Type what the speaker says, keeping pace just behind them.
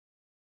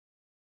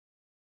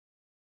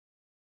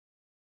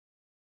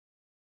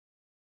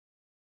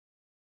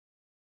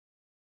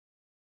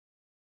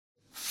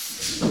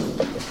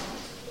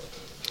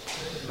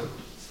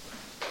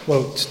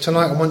Well,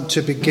 tonight I want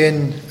to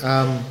begin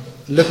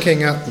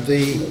looking at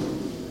the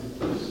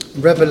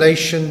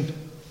revelation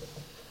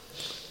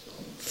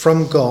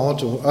from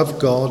God or of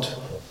God,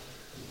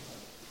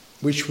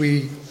 which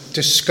we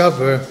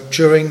discover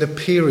during the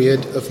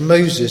period of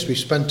Moses. We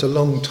spent a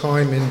long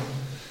time in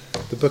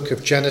the book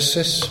of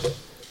Genesis,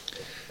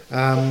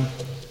 but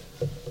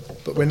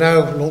we're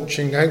now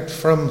launching out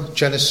from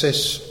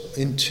Genesis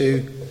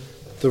into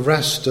the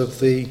rest of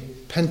the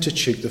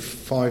Pentateuch, the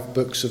 5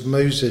 books of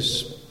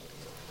Moses.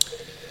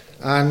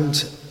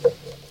 And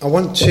I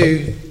want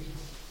to,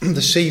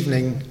 this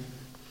evening,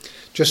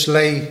 just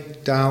lay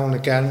down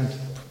again.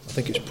 I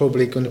think it's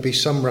probably going to be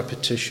some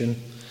repetition.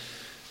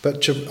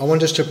 But I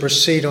want us to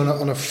proceed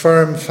on a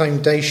firm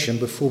foundation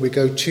before we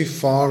go too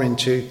far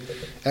into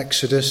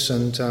Exodus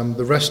and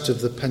the rest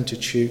of the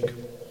Pentateuch.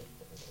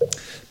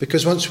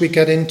 Because once we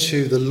get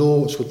into the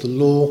law, it's with the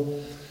law,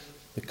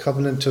 the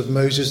covenant of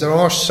Moses, there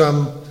are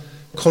some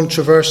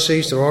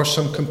controversies, there are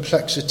some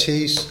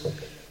complexities,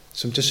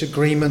 some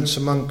disagreements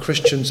among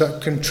Christians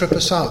that can trip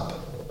us up.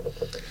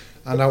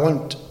 And I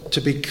want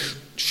to be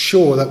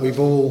sure that we've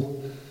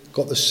all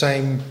got the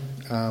same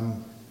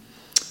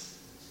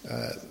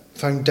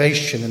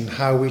foundation in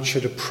how we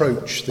should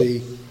approach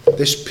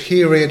this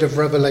period of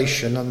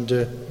revelation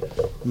under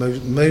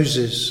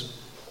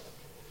Moses.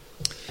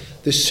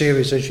 This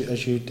series,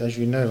 as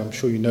you know, I'm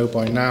sure you know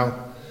by now,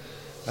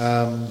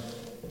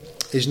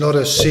 is not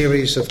a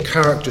series of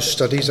character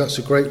studies. That's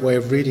a great way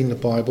of reading the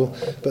Bible,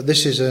 but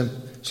this is a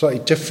slightly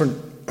different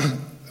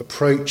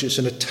approach. It's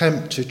an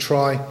attempt to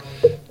try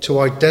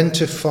to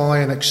identify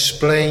and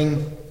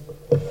explain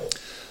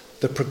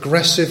the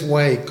progressive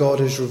way God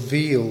has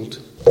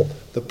revealed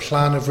the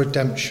plan of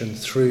redemption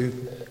through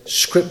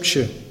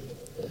Scripture.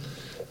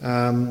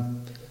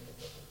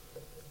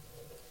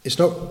 It's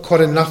not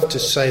quite enough to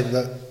say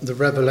that the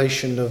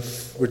revelation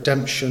of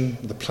redemption,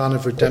 the plan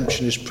of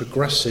redemption, is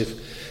progressive.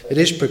 It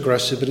is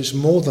progressive, but it's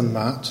more than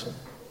that.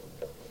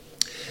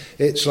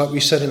 It's like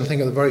we said in, I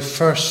think, at the very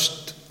first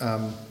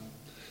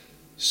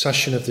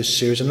session of this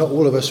series, and not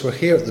all of us were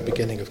here at the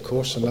beginning, of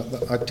course, and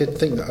I did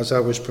think that as I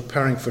was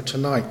preparing for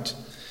tonight,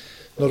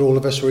 not all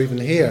of us were even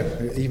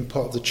here, even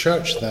part of the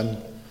church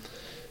then.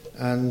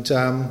 And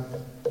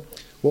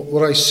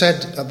what I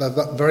said at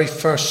that very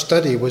first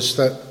study was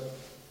that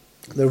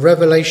the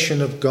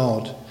revelation of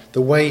God,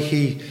 the way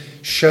he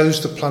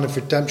shows the plan of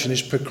redemption,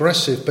 is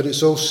progressive, but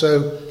it's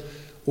also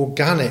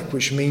organic,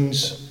 which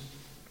means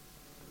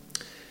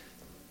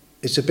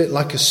it's a bit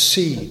like a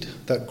seed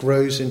that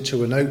grows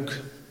into an oak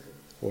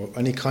or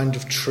any kind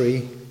of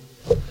tree.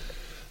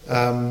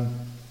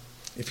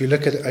 If you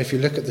look at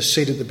the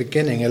seed at the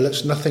beginning, it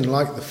looks nothing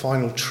like the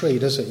final tree,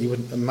 does it? You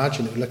wouldn't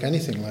imagine it would look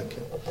anything like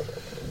it.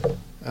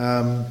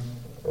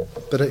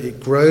 But it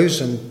grows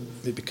and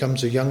it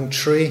becomes a young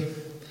tree,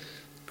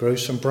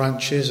 grows some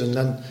branches,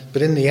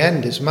 but in the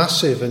end, it's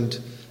massive and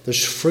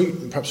there's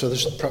fruit. Perhaps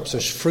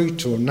there's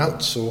fruit or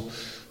nuts, or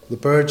the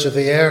birds of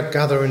the air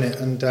gather in it,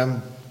 and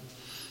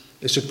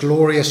it's a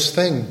glorious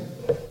thing.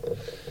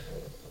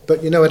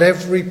 But at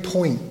every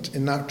point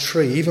in that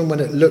tree, even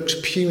when it looks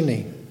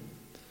puny,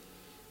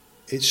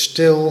 it's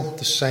still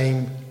the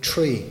same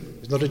tree.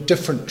 It's not a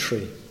different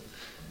tree.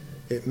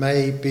 It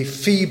may be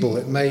feeble,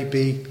 it may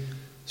be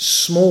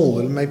small,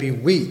 it may be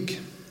weak,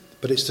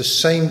 but it's the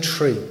same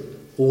tree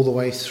all the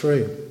way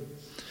through.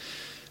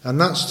 And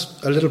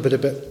that's a little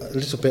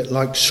bit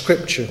like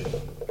Scripture.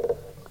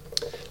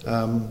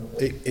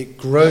 It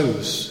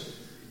grows.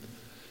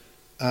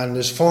 And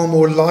there's far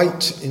more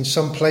light in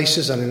some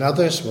places than in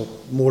others. Well,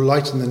 more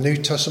light in the New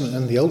Testament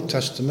than the Old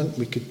Testament.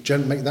 We could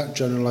make that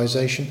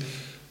generalization.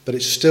 But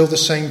it's still the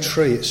same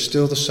tree. It's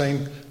still the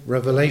same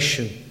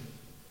revelation.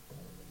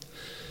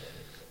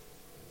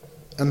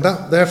 And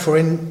that, therefore,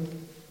 in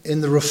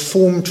the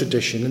Reformed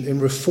tradition, in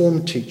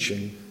Reformed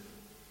teaching,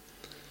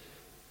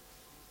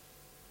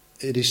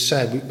 it is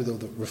said,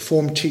 the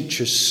Reformed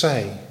teachers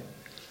say,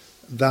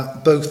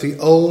 that both the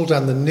Old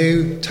and the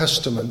New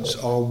Testaments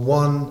are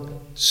one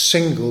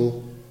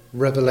single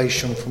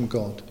revelation from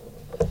God.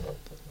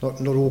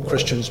 Not all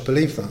Christians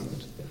believe that,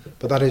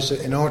 but that is,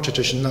 in our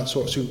tradition,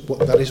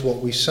 that is what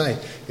we say.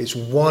 It's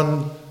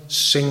one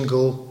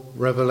single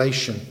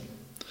revelation.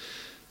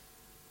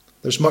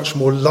 There's much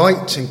more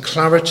light and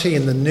clarity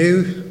in the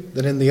New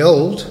than in the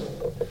Old,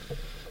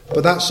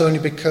 but that's only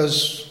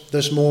because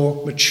there's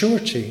more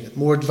maturity,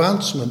 more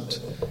advancement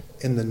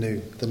in the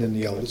New than in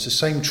the Old. It's the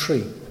same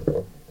tree.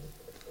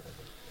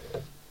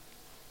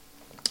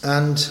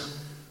 And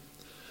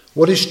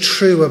what is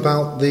true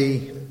about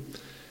the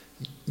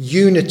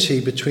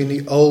unity between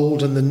the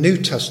Old and the New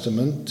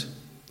Testament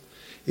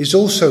is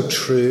also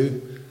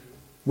true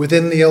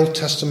within the Old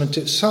Testament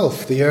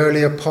itself, the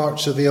earlier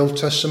parts of the Old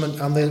Testament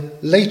and the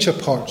later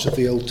parts of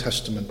the Old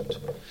Testament.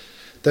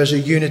 There's a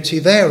unity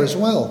there as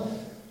well.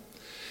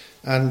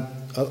 And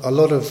a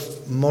lot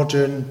of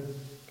modern,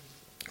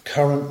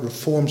 current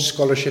Reformed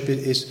scholarship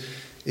is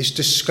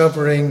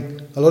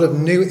discovering a lot of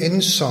new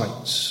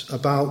insights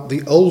about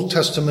the Old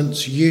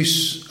Testament's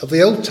use of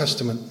the Old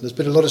Testament. There's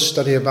been a lot of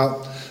study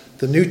about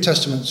the New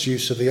Testament's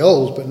use of the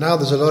Old, but now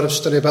there's a lot of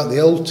study about the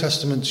Old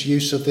Testament's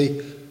use of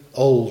the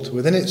Old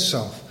within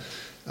itself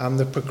and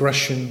the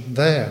progression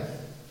there.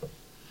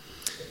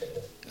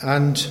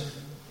 And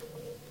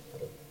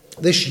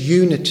this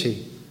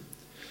unity,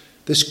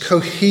 this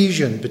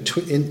cohesion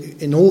between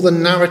in all the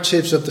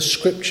narratives of the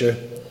Scripture,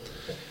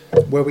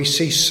 where we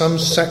see some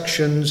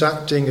sections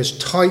acting as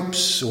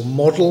types or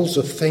models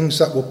of things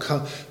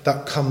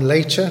that come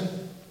later,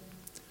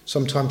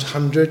 sometimes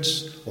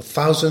hundreds or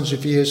thousands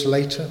of years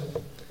later.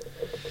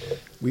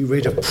 We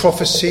read of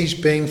prophecies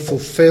being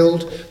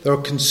fulfilled. There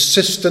are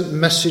consistent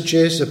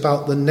messages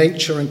about the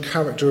nature and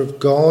character of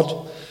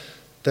God.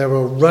 There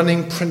are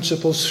running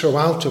principles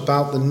throughout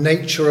about the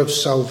nature of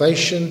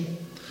salvation.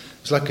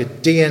 It's like a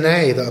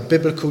DNA, a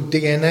biblical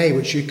DNA,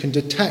 which you can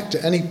detect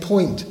at any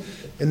point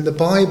in the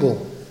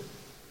Bible.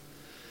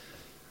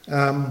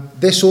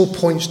 This all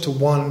points to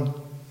one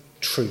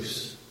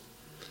truth,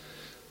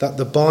 that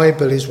the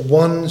Bible is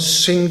one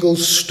single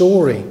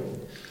story.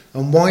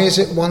 And why is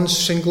it one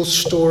single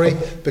story?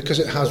 Because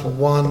it has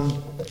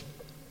one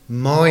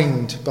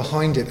mind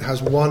behind it. It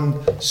has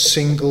one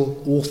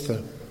single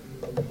author.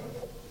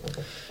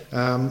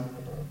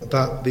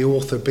 But the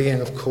author being,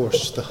 of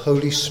course, the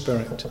Holy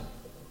Spirit.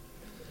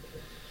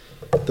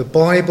 The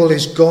Bible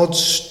is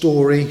God's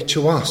story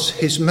to us,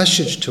 his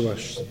message to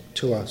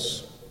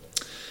us.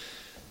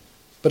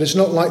 But it's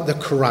not like the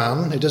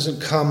Quran. It doesn't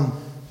come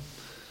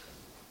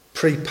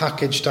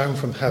pre-packaged down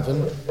from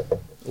heaven,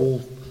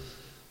 all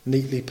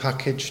neatly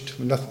packaged,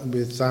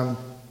 with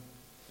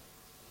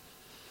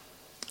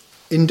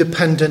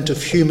independent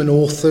of human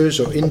authors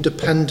or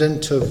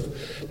independent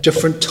of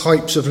different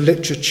types of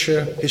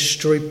literature,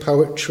 history,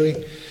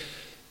 poetry.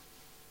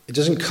 It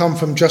doesn't come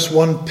from just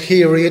one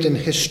period in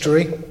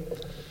history,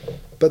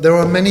 but there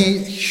are many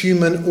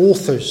human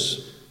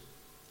authors.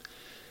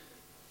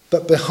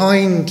 But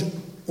behind,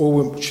 or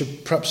we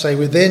should perhaps say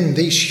within,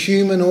 these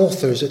human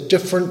authors in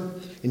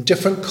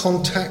different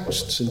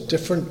contexts and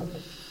different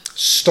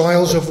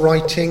styles of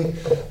writing,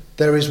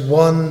 there is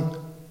one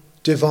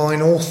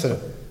divine author,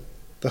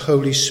 the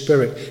Holy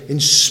Spirit,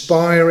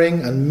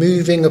 inspiring and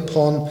moving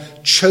upon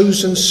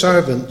chosen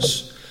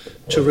servants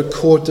to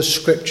record the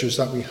scriptures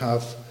that we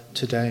have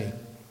today.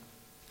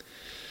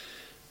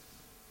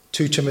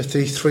 2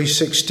 Timothy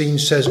 3:16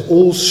 says,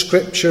 all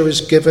scripture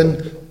is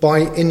given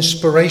by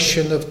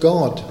inspiration of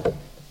God.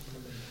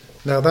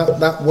 Now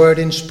that word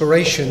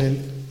inspiration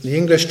in the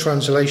English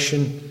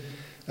translation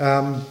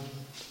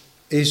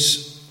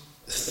is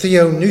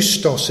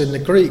theonoustos in the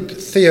Greek.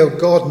 Theo,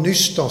 God,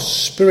 noustos,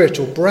 spirit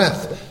or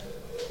breath.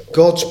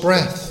 God's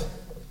breath.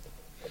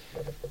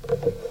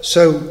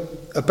 So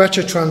a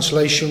better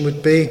translation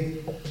would be,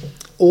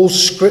 all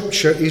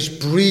scripture is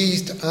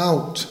breathed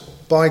out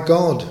by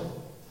God.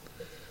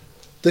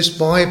 This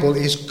Bible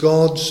is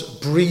God's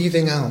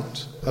breathing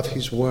out of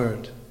his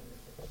word.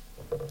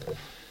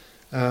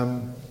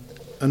 And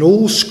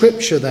all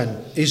scripture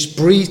then is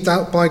breathed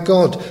out by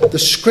God. The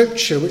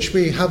scripture which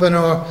we have in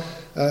our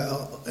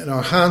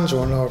hands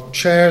or in our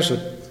chairs or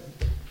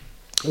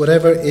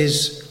whatever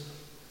is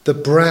the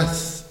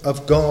breath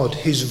of God,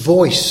 his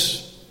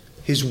voice,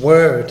 his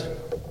word.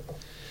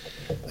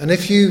 And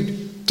if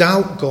you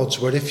doubt God's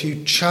word, if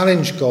you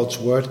challenge God's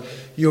word,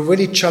 you're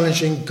really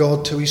challenging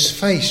God to his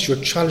face.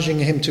 You're challenging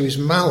him to his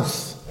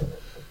mouth.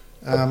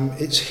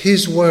 It's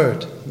his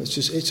word.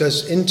 It's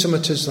as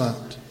intimate as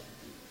that.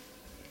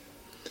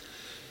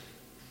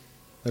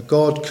 Now,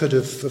 God could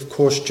have, of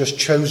course, just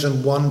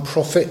chosen one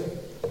prophet.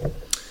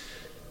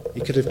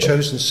 He could have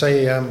chosen,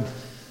 say,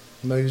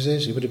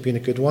 Moses. He would have been a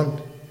good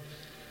one.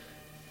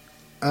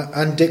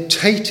 And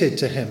dictated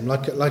to him,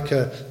 like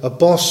a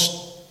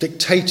boss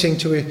dictating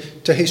to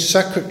his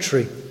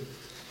secretary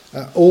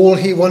all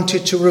he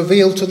wanted to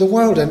reveal to the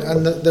world.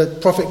 And the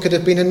prophet could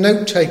have been a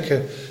note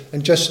taker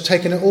and just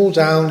taken it all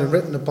down and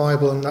written the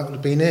Bible, and that would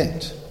have been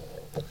it.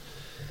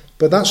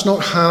 But that's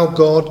not how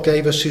God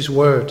gave us his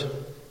word.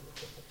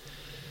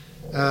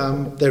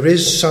 There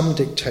is some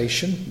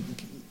dictation,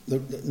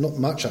 not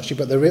much actually,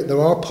 but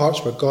there are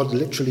parts where God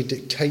literally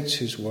dictates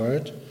his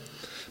word.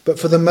 But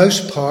for the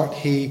most part,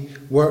 he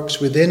works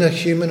within a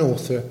human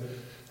author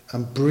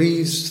and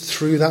breathes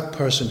through that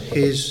person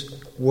his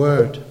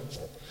word.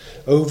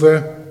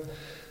 Over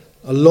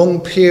a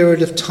long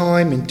period of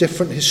time in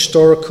different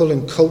historical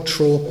and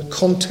cultural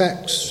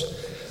contexts,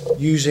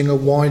 using a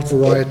wide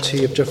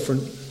variety of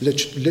different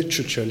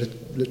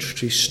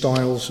literary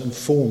styles and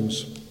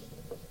forms.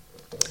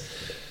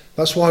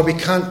 That's why we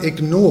can't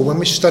ignore, when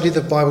we study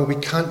the Bible, we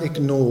can't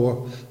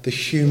ignore the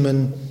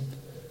human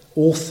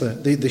author,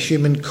 the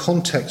human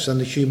context and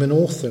the human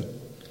author.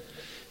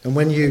 And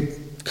when you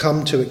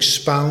come to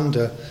expound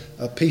a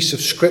piece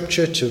of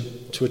scripture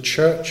to a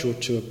church or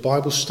to a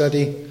Bible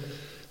study,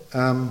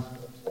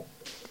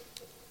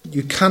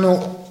 you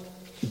cannot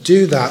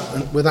do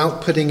that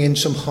without putting in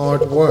some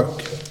hard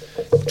work,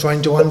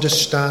 trying to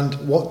understand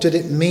what did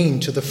it mean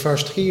to the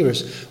first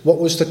hearers, what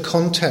was the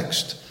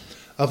context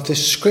of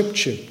this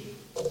scripture.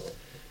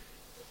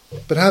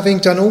 But having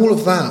done all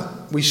of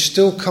that, we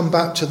still come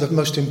back to the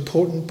most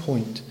important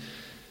point.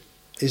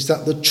 is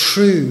that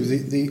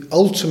the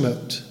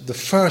ultimate, the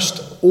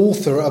first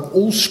author of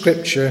all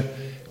Scripture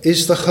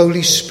is the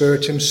Holy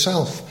Spirit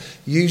himself,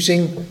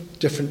 using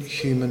different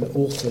human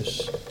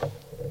authors.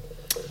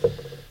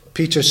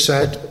 Peter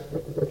said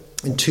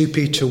in 2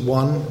 Peter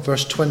 1,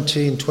 verse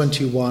 20 and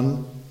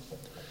 21,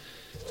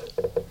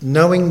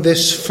 knowing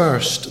this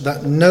first,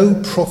 that no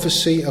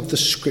prophecy of the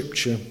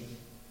Scripture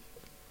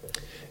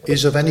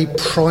is of any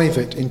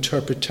private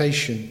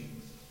interpretation.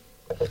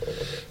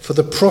 For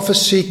the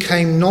prophecy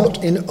came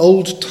not in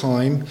old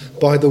time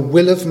by the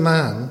will of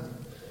man,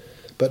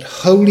 but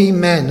holy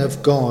men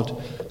of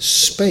God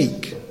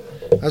spake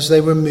as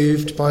they were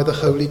moved by the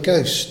Holy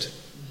Ghost.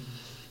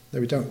 Now,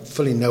 we don't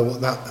fully know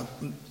what that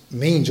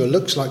means or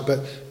looks like,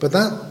 but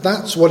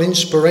that's what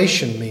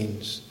inspiration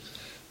means.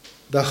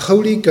 The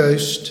Holy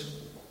Ghost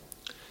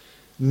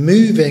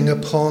moving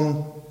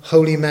upon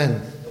holy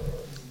men,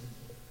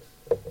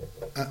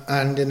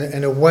 and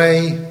in a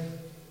way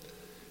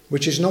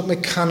which is not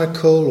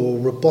mechanical or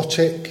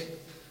robotic,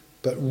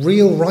 but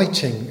real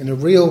writing in a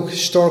real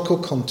historical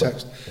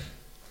context,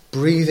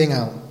 breathing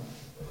out,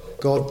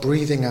 God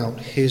breathing out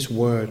his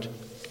word.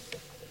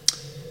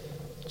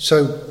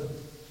 So,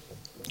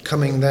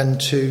 coming then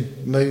to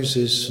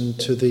Moses and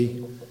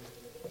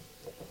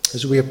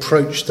as we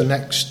approach the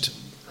next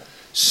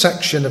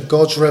section of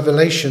God's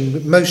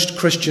revelation, most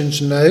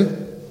Christians know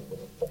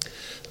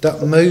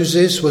that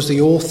Moses was the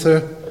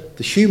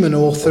human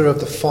author of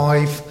the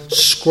 5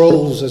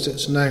 scrolls, as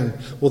it's known,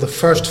 or the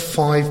first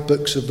 5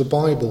 books of the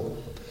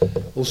Bible,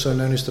 also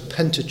known as the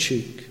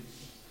Pentateuch.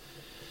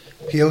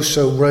 He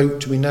also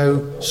wrote, we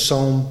know,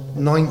 Psalm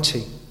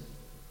 90.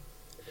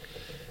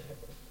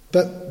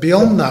 But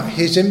beyond that,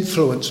 his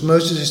influence,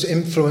 Moses'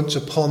 influence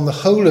upon the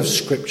whole of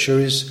Scripture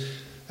is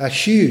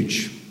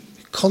huge.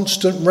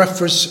 Constant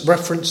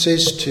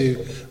references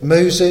to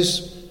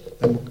Moses,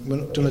 and we're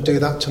not going to do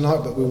that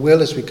tonight, but we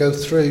will as we go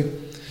through.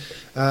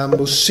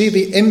 We'll see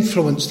the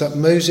influence that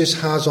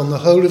Moses has on the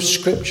whole of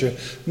Scripture,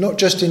 not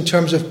just in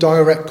terms of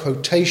direct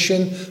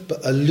quotation,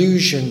 but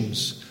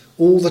allusions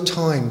all the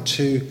time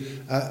to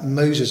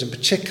Moses, and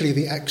particularly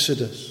the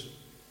Exodus.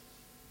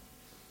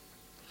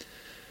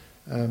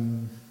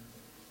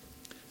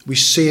 We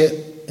see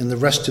it in the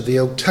rest of the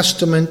Old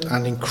Testament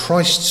and in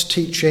Christ's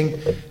teaching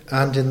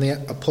and in the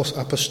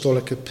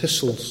apostolic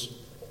epistles.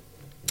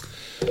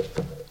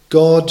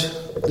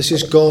 This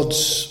is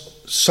God's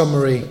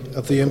summary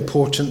of the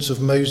importance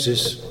of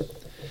Moses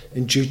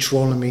in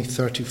Deuteronomy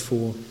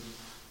 34,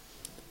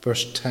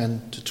 verse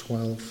 10 to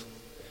 12.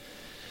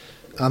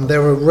 And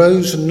there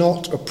arose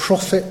not a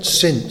prophet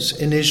since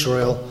in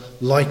Israel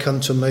like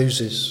unto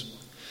Moses,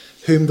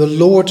 whom the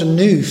Lord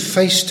knew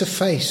face to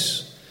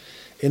face,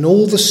 in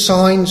all the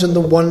signs and the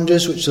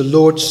wonders which the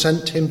Lord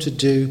sent him to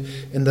do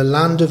in the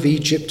land of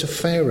Egypt to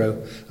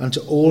Pharaoh, and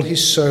to all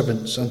his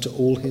servants, and to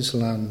all his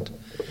land,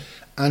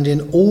 and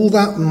in all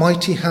that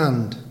mighty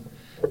hand,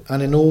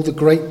 and in all the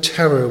great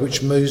terror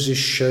which Moses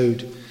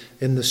showed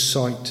in the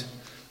sight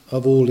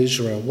of all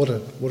Israel. What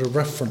a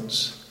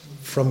reference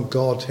from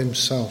God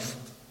himself.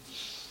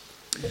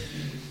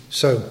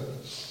 So,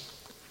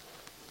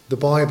 the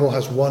Bible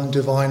has one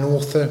divine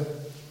author,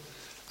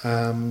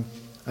 and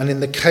in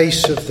the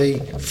case of the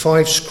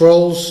 5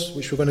 scrolls,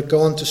 which we're going to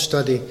go on to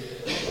study,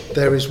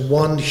 there is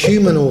one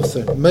human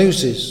author,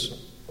 Moses.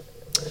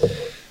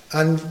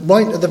 And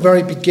right at the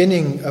very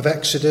beginning of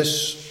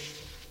Exodus,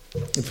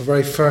 in the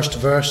very first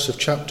verse of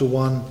chapter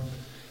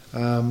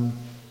 1,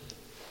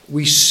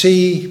 we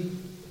see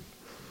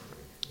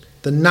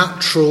the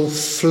natural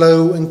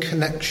flow and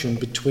connection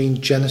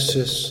between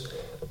Genesis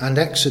and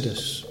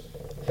Exodus,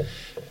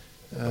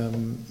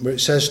 where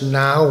it says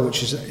now,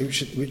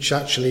 which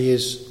actually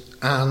is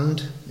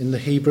and in the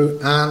Hebrew,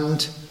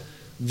 and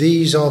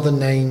these are the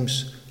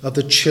names of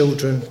the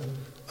children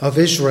of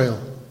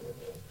Israel.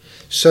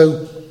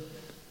 So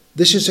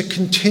this is a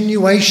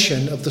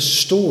continuation of the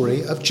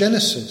story of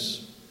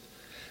Genesis.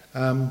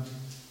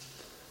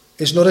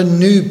 It's not a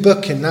new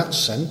book in that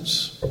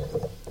sense,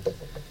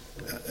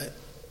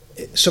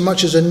 so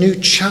much as a new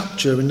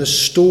chapter in the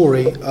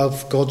story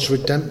of God's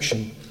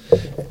redemption.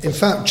 In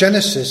fact,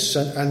 Genesis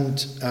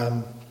and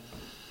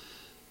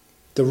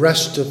the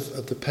rest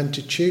of the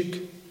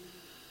Pentateuch,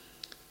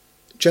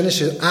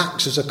 Genesis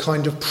acts as a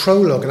kind of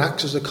prologue and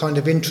acts as a kind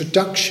of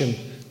introduction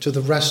to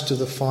the rest of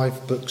the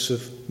 5 books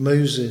of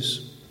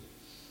Moses,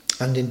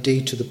 and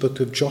indeed to the book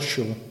of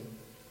Joshua.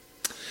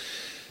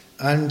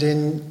 And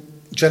in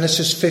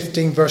Genesis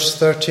 15 verse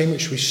 13,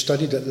 which we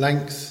studied at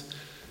length,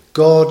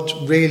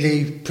 God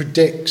really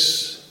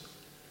predicts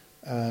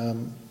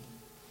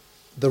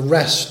the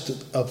rest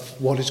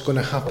of what is going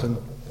to happen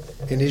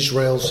in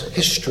Israel's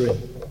history,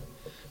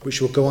 which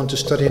we'll go on to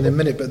study in a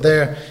minute. But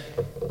there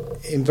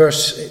in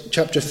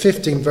chapter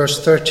 15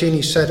 verse 13,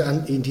 he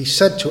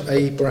said to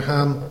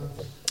Abraham,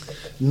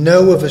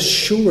 know of a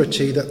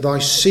surety that thy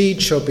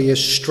seed shall be a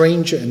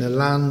stranger in a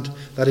land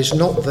that is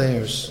not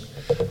theirs,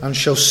 and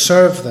shall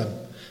serve them,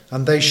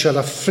 and they shall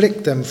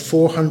afflict them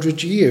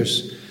 400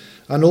 years.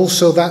 And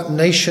also that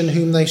nation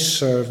whom they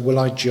serve will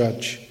I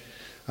judge,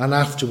 and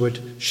afterward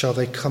shall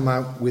they come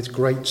out with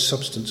great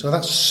substance. Now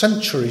that's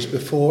centuries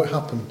before it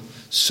happened.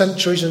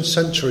 Centuries and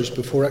centuries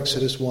before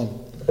Exodus 1.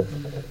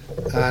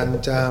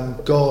 And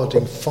God,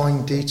 in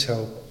fine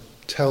detail,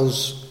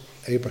 tells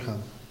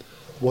Abraham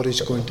what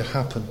is going to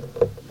happen.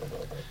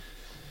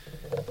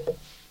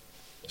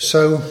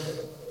 So,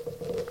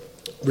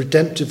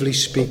 redemptively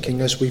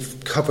speaking, as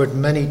we've covered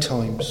many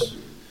times,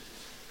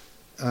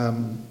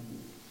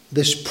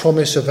 this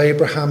promise of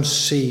Abraham's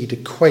seed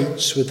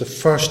equates with the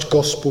first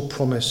gospel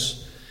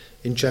promise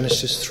in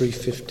Genesis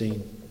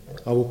 3:15.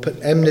 I will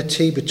put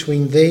enmity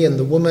between thee and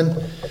the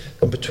woman,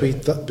 and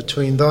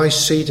between thy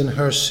seed and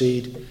her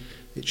seed.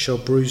 It shall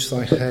bruise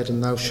thy head,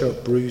 and thou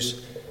shalt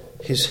bruise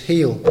his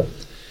heel.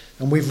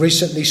 And we've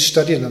recently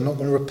studied, and I'm not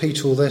going to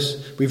repeat all this,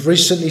 we've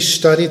recently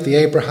studied the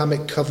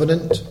Abrahamic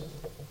covenant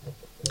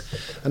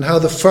and how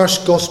the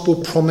first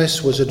gospel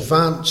promise was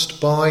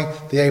advanced by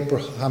the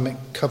Abrahamic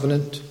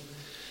covenant.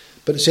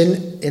 But it's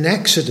in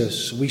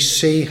Exodus we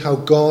see how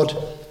God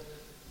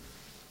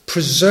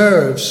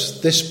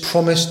preserves this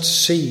promised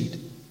seed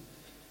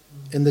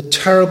in the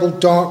terrible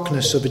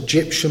darkness of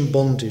Egyptian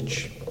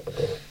bondage.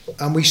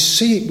 And we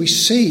see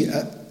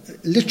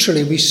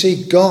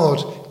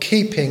God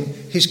keeping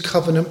his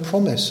covenant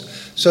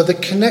promise. So the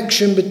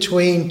connection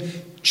between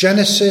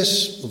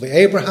Genesis, or the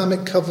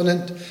Abrahamic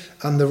covenant,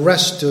 and the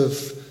rest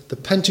of the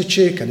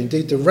Pentateuch, and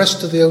indeed the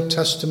rest of the Old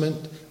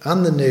Testament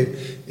and the New,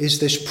 is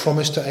this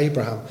promise to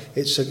Abraham.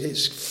 It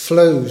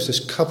flows, this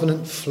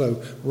covenant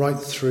flow, right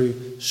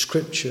through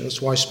Scripture.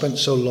 That's why I spent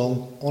so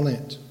long on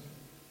it.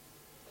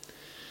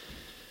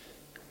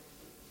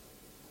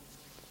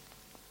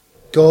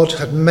 God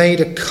had made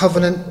a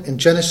covenant in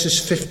Genesis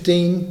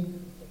 15,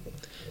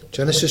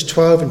 Genesis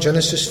 12 and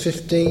Genesis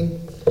 15.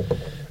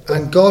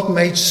 And God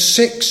made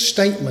 6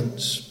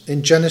 statements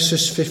in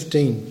Genesis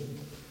 15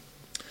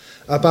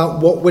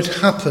 about what would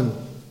happen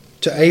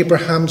to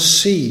Abraham's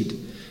seed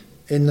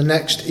in the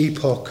next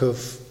epoch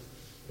of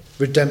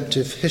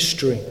redemptive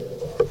history.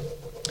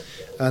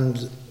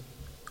 And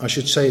I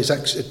should say it's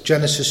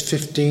Genesis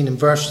 15 and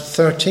verse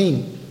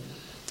 13,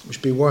 which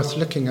would be worth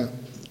looking at,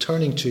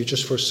 turning to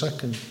just for a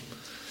second.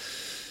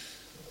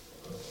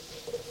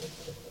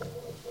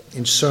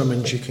 In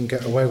sermons you can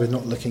get away with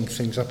not looking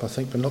things up, I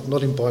think, but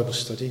not in Bible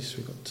studies.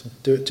 We've got to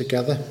do it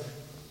together.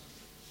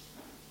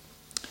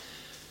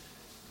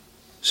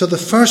 So the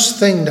first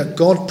thing that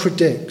God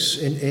predicts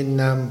in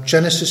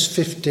Genesis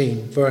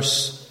 15,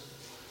 verse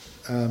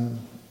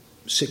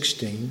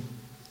 16,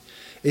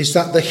 is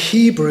that the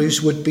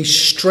Hebrews would be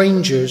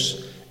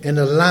strangers in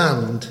a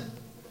land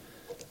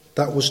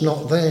that was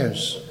not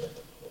theirs.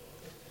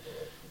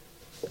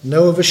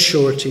 Know of a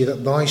surety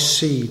that thy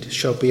seed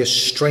shall be a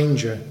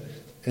stranger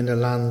in a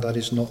land that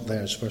is not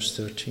theirs, verse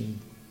 13.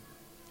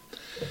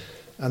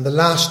 And the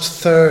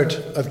last third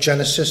of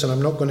Genesis, and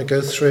I'm not going to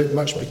go through it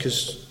much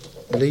because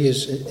Lee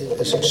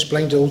has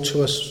explained it all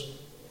to us.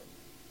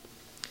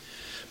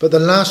 But the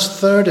last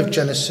third of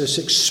Genesis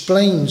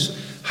explains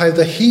how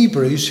the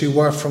Hebrews who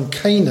were from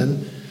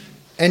Canaan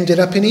ended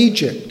up in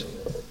Egypt.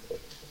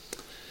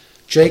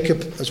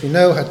 Jacob, as we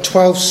know, had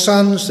 12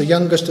 sons, the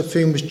youngest of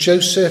whom was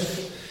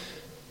Joseph.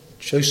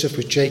 Joseph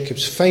was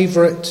Jacob's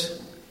favourite.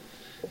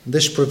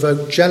 This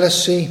provoked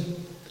jealousy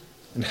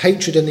and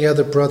hatred in the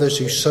other brothers,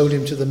 who sold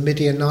him to the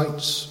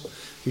Midianites,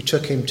 who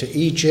took him to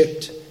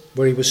Egypt,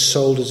 where he was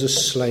sold as a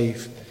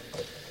slave.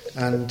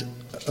 And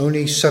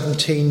only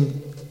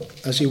 17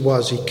 as he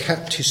was, he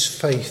kept his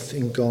faith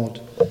in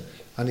God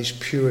and his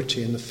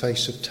purity in the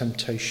face of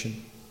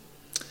temptation.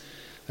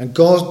 And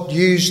God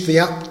used the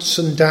ups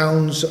and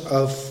downs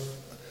of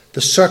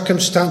the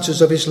circumstances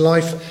of his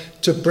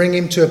life to bring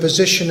him to a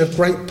position of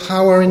great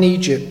power in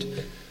Egypt.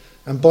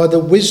 And by the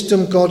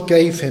wisdom God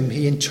gave him,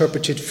 he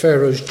interpreted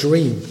Pharaoh's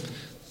dream.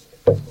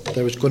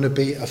 There was going to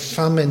be a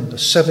famine, a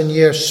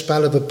 7-year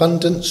spell of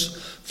abundance,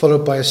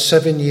 followed by a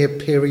 7-year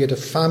period of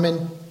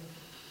famine.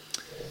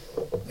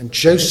 And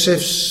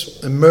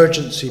Joseph's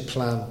emergency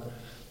plan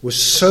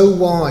was so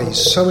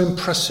wise, so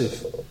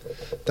impressive,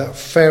 that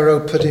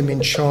Pharaoh put him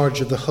in charge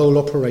of the whole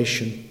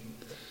operation,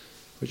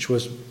 which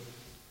was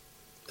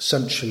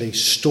essentially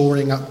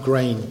storing up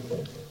grain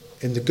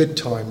in the good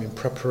time in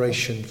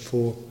preparation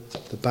for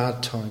the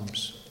bad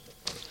times.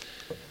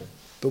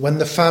 But when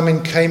the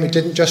famine came, it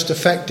didn't just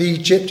affect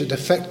Egypt, it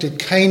affected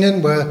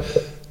Canaan, where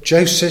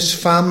Joseph's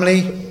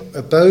family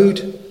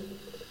abode.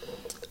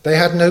 They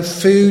had no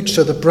food,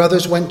 so the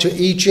brothers went to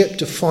Egypt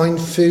to find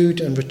food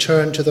and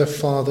return to their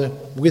father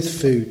with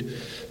food.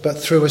 But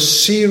through a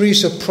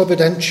series of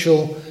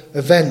providential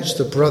events,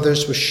 the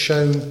brothers were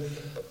shown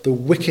the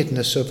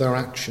wickedness of their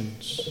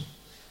actions.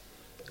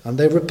 And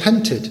they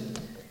repented,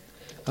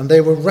 and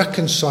they were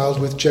reconciled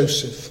with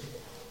Joseph.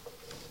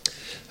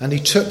 And he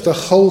took the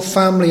whole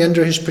family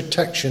under his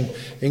protection,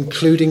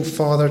 including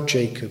Father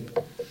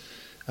Jacob.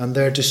 And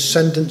their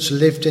descendants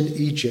lived in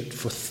Egypt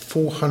for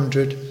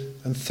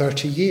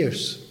 430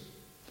 years.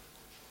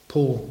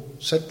 Paul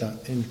said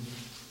that in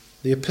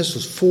the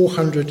epistles,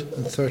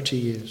 430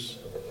 years.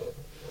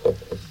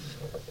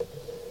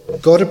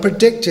 God had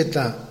predicted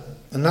that,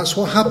 and that's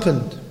what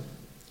happened.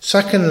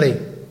 Secondly,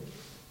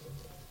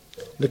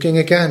 looking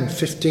again,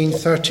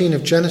 15:13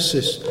 of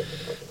Genesis,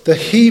 the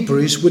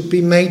Hebrews would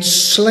be made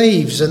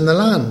slaves in the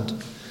land.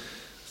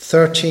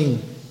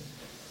 13,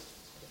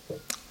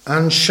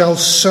 and shall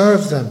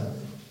serve them.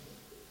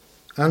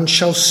 And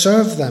shall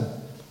serve them.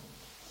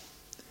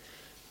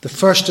 The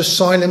first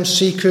asylum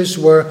seekers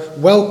were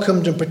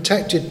welcomed and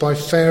protected by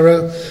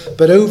Pharaoh,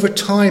 but over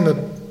time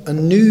a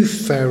new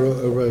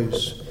Pharaoh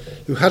arose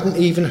who hadn't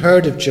even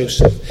heard of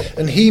Joseph,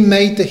 and he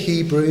made the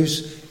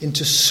Hebrews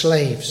into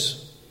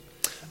slaves,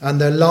 and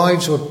their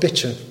lives were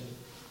bitter.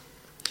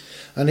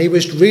 And he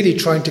was really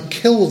trying to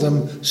kill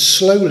them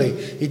slowly.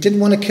 He didn't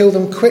want to kill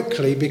them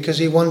quickly because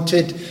he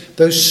wanted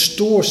those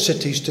store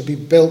cities to be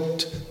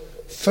built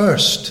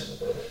first.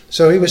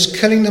 So he was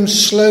killing them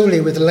slowly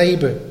with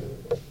labour.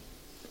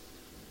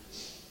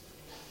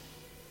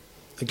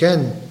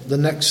 Again, the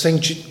next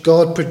thing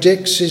God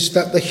predicts is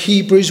that the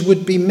Hebrews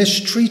would be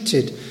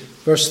mistreated.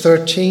 Verse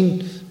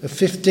 13 of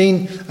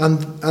 15,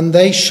 and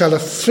they shall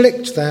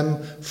afflict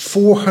them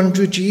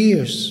 400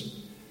 years.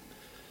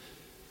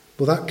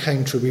 Well, that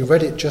came true. We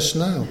read it just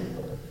now.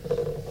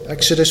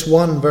 Exodus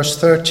 1, verse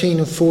 13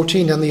 and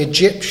 14, and the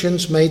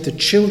Egyptians made the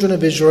children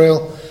of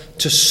Israel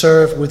to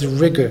serve with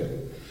rigour,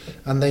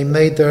 and they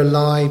made their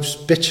lives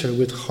bitter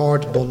with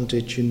hard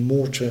bondage in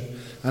mortar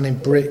and in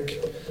brick,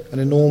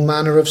 and in all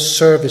manner of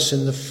service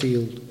in the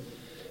field.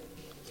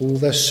 All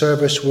their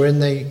service wherein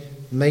they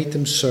made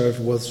them serve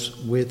was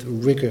with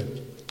rigour.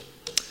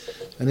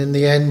 And in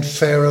the end,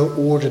 Pharaoh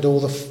ordered all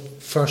the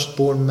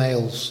firstborn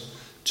males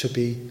to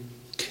be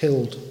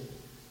killed.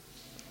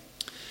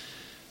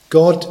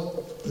 God,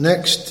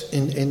 next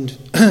in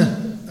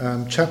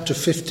chapter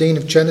 15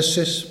 of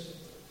Genesis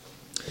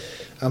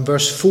and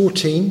verse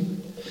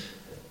 14,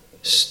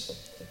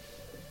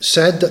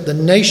 said that the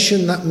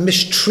nation that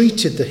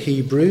mistreated the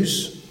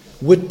Hebrews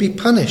would be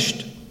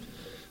punished.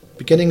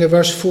 Beginning of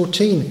verse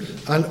 14,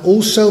 and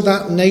also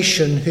that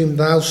nation whom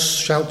thou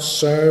shalt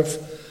serve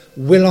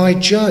will I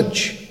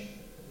judge.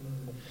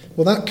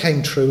 Well, that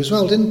came true as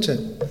well, didn't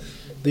it?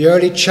 The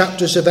early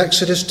chapters of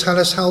Exodus tell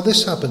us how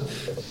this happened.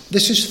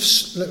 This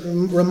is, let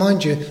me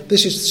remind you,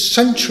 this is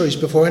centuries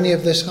before any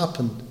of this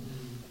happened.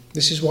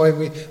 This is why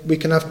we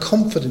can have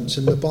confidence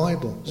in the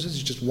Bible. This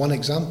is just one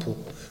example.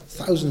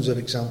 Thousands of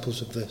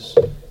examples of this.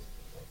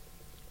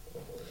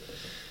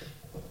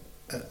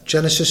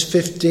 Genesis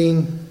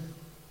 15.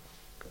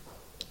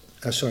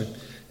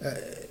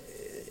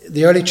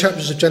 The early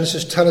chapters of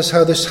Genesis tell us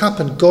how this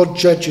happened. God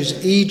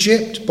judges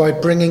Egypt by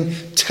bringing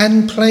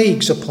 10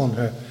 plagues upon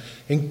her.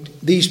 In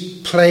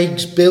these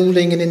plagues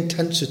building in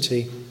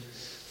intensity,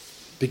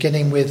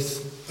 beginning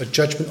with a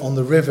judgment on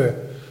the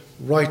river,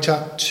 right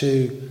up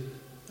to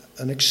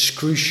an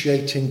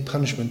excruciating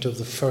punishment of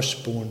the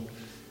firstborn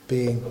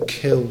being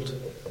killed.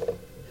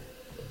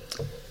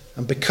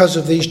 And because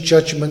of these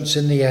judgments,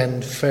 in the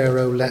end,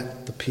 Pharaoh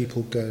let the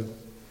people go.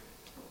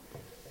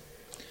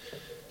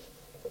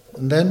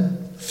 And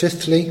then,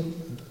 fifthly,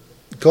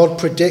 God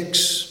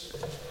predicts,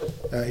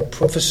 he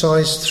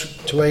prophesies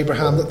to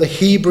Abraham that the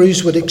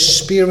Hebrews would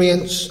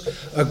experience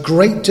a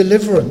great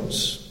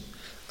deliverance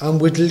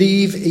and would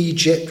leave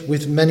Egypt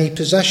with many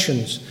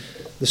possessions.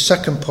 The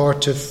second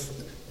part of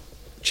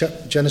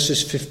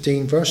Genesis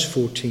 15, verse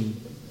 14.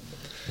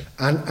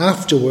 And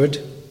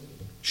afterward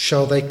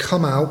shall they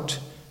come out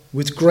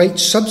with great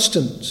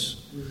substance.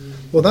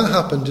 Well, that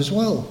happened as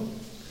well.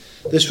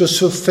 This was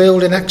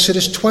fulfilled in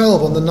Exodus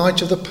 12 on the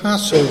night of the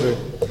Passover,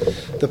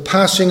 the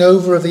passing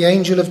over of the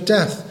angel of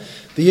death.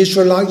 The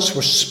Israelites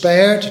were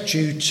spared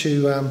due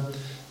to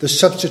the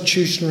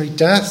substitutionary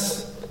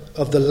death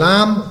of the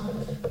lamb,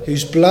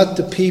 whose blood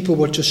the people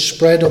were to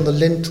spread on the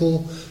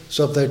lintels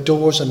of their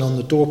doors and on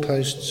the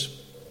doorposts,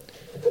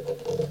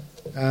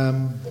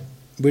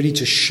 really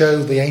to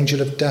show the angel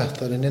of death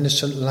that an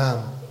innocent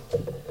lamb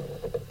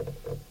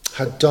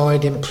had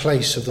died in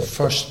place of the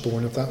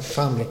firstborn of that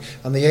family,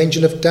 and the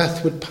angel of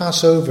death would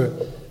pass over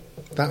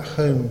that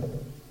home.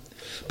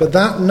 But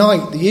that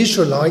night the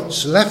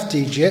Israelites left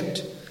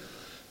Egypt,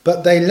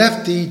 but they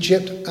left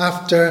Egypt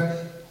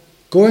after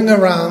going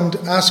around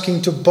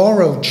asking to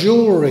borrow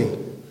jewellery,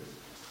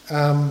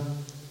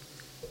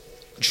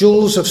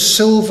 jewels of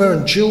silver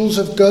and jewels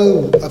of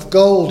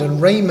gold and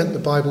raiment, the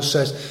Bible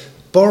says,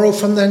 borrow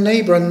from their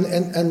neighbour,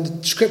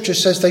 and Scripture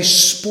says they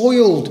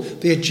spoiled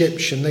the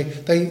Egyptian.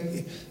 They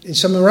in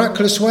some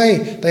miraculous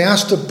way, they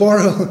asked to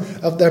borrow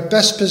of their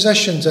best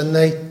possessions, and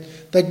the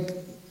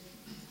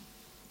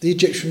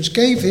Egyptians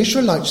gave the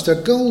Israelites their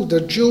gold,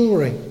 their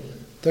jewellery,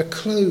 their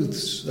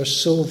clothes, their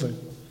silver.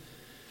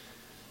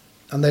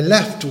 And they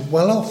left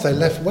well off, they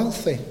left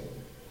wealthy,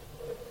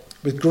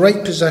 with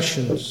great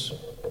possessions.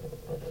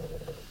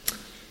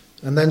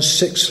 And then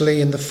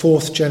sixthly, in the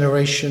fourth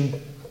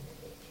generation,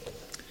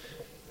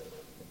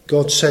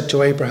 God said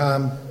to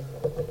Abraham,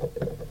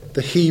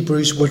 the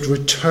Hebrews would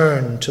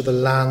return to the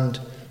land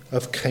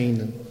of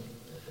Canaan.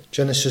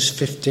 Genesis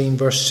 15,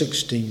 verse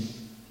 16.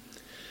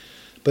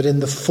 But in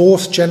the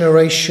fourth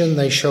generation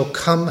they shall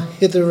come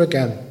hither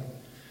again,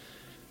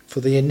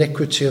 for the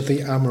iniquity of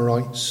the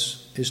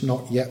Amorites is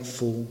not yet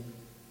full.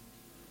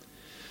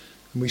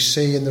 We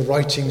see in the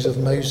writings of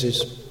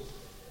Moses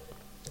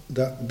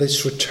that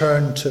this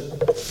return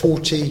took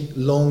 40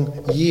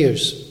 long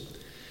years.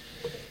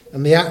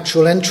 And the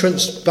actual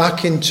entrance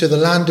back into the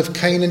land of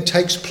Canaan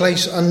takes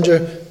place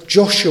under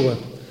Joshua,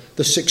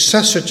 the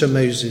successor to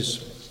Moses.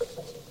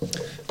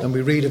 And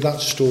we read of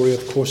that story,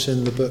 of course,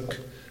 in the book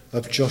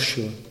of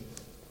Joshua.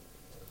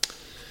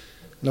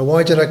 Now,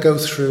 why did I go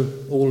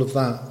through all of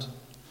that?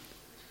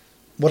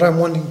 What I'm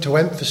wanting to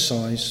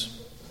emphasize,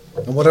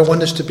 and what I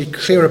want us to be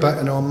clear about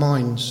in our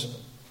minds,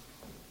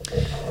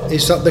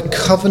 is that the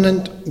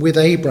covenant with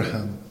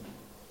Abraham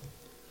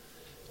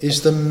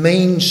is the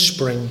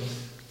mainspring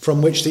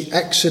from which the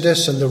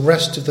Exodus and the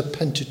rest of the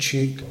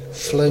Pentateuch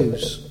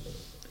flows.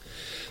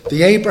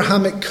 The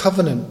Abrahamic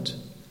covenant,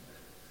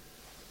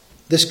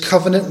 this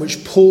covenant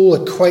which Paul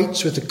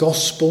equates with the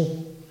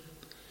gospel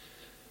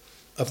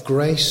of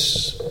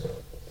grace,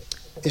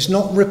 is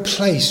not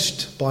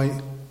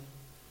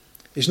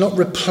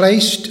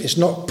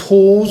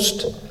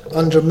paused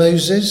under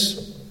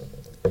Moses.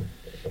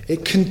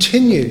 It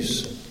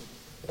continues.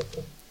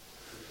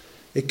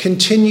 It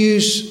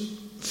continues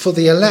for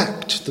the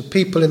elect, the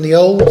people in the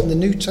Old and the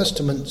New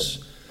Testaments,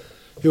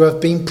 who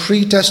have been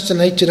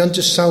predestinated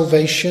unto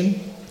salvation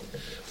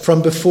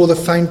from before the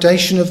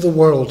foundation of the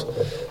world.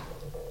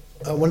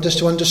 I want us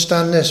to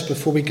understand this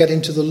before we get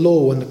into the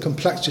law and the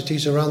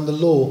complexities around the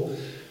law,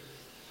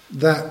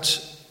 that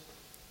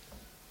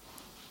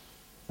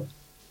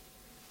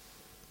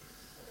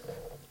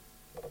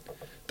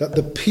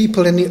the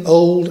people in the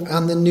Old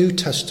and the New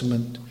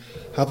Testament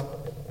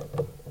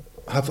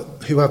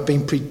who have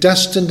been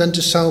predestined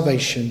unto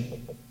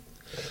salvation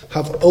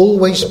have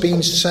always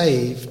been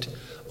saved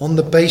on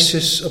the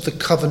basis of the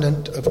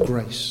covenant of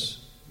grace.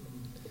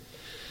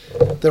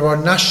 There are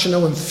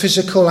national and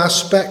physical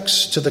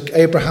aspects to the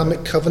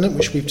Abrahamic covenant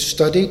which we've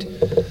studied,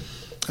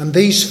 and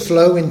these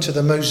flow into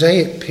the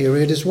Mosaic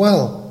period as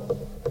well.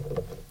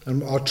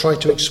 And I'll try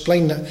to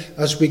explain that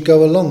as we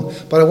go along.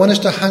 But I want us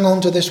to hang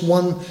on to this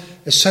one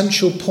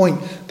essential point,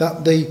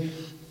 that the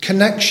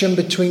connection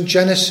between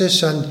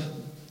Genesis and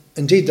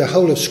indeed the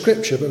whole of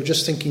Scripture, but we're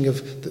just thinking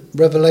of the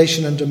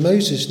Revelation under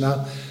Moses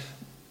now,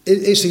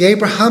 it's the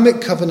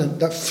Abrahamic covenant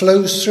that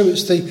flows through.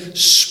 It's the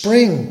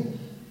spring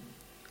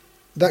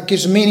that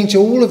gives meaning to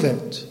all of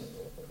it.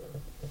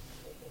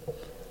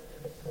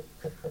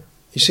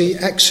 You see,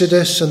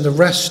 Exodus and the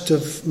rest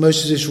of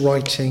Moses'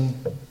 writing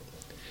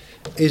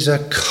is a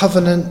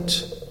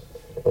covenant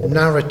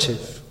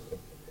narrative.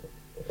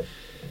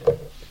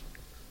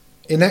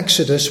 In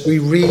Exodus, we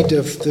read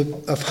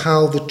of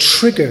how the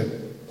trigger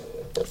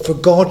for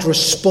God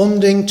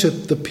responding to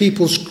the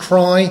people's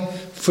cry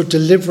for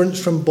deliverance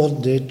from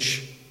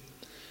bondage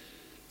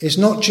is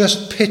not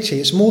just pity.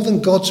 It's more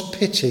than God's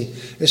pity.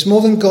 It's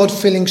more than God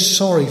feeling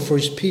sorry for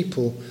his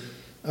people,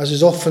 as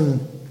is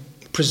often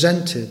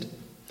presented.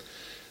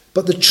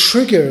 But the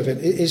trigger of it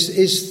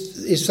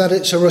is that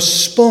it's a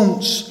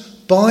response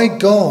by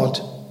God.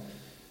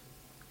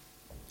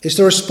 It's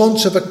the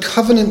response of a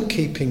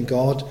covenant-keeping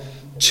God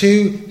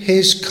to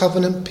his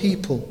covenant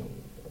people.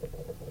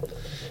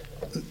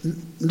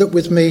 Look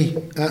with me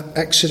at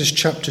Exodus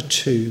chapter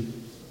 2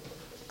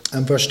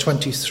 and verse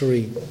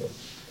 23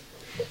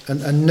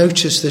 and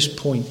notice this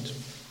point.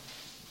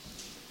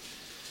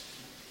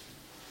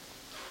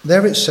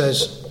 There it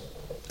says,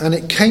 "And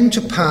it came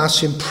to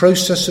pass in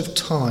process of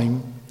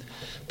time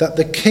that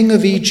the king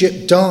of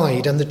Egypt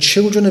died, and the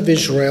children of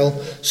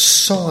Israel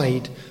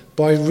sighed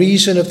by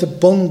reason of the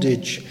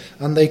bondage,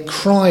 and they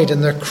cried,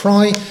 and their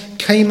cry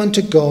came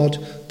unto God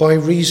by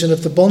reason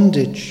of the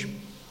bondage.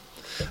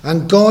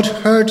 And God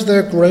heard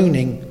their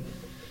groaning."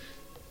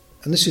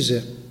 And this is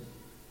it.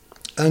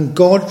 "And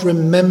God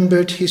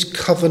remembered his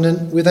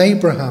covenant with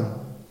Abraham,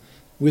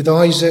 with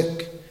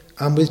Isaac,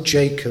 and with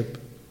Jacob.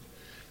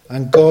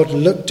 And God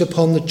looked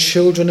upon the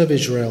children of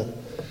Israel,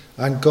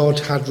 and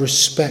God had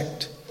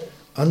respect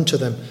unto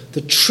them."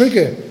 The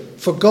trigger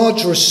for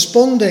God's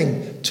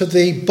responding to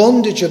the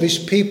bondage of his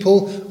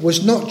people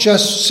was not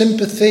just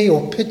sympathy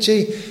or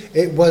pity,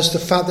 it was the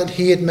fact that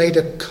he had made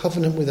a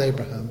covenant with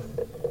Abraham.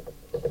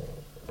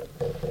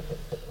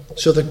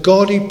 So the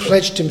God who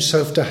pledged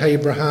himself to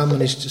Abraham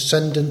and his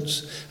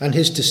descendants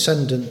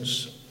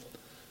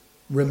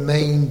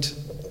remained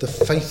the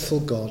faithful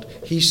God.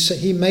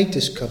 He made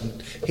this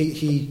covenant.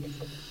 He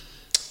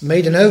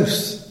made an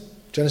oath,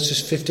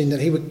 Genesis 15, that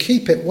he would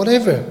keep it,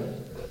 whatever.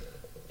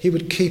 He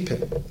would keep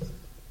it.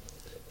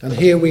 And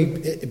here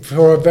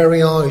before our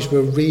very eyes,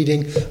 we're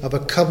reading of a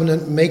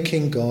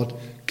covenant-making God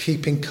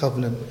keeping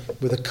covenant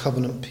with a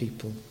covenant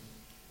people.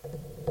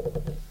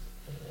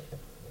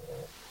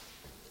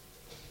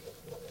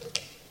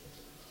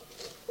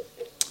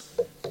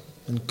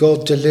 And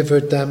God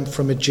delivered them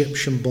from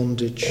Egyptian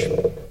bondage.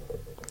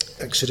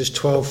 Exodus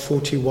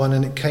 12:41,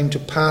 "And it came to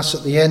pass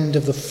at the end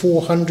of the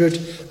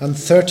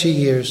 430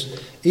 years,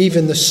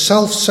 even the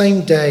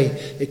selfsame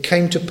day, it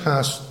came to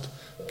pass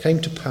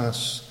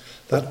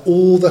that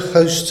all the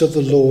hosts of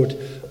the Lord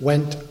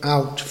went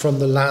out from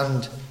the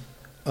land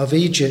of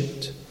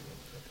Egypt."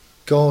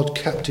 God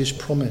kept his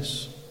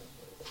promise.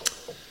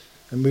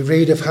 And we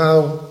read of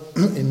how,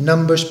 in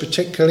Numbers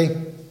particularly,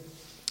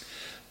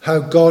 how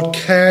God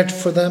cared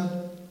for them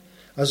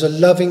as a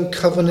loving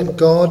covenant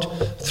God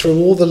through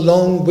all the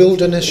long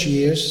wilderness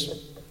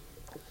years.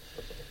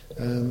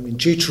 In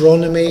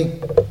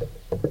Deuteronomy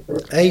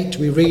 8,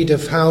 we read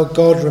of how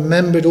God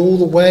remembered all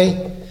the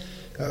way,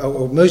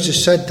 or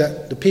Moses said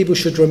that the people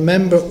should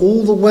remember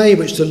all the way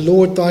which the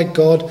Lord thy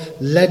God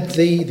led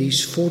thee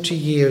these 40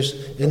 years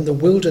in the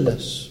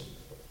wilderness,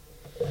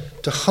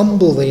 to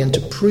humble thee and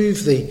to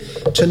prove thee,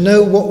 to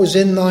know what was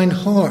in thine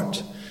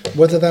heart,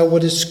 whether thou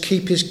wouldest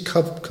keep his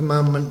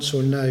commandments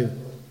or no.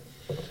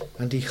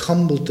 And he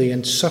humbled thee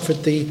and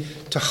suffered thee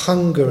to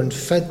hunger and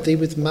fed thee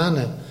with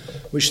manna,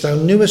 which thou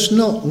knewest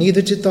not,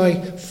 neither did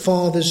thy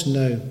fathers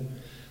know,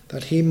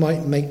 that he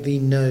might make thee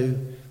know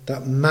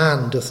that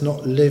man doth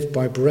not live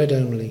by bread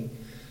only,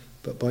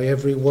 but by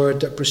every word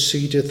that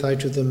proceedeth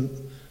out of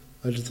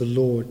the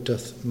Lord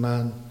doth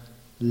man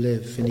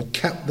live. And he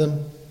kept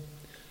them.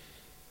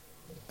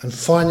 And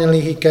finally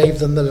he gave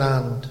them the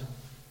land,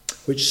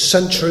 which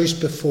centuries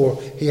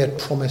before he had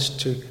promised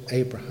to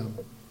Abraham.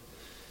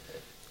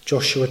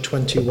 Joshua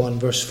 21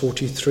 verse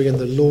 43, and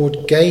the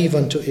Lord gave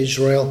unto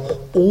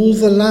Israel all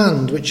the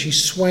land which he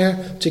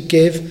sware to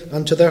give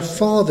unto their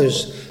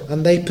fathers,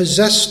 and they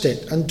possessed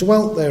it and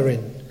dwelt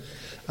therein.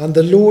 And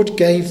the Lord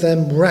gave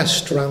them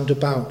rest round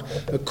about,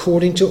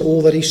 according to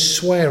all that he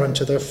sware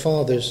unto their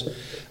fathers.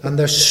 And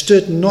there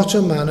stood not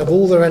a man of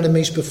all their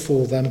enemies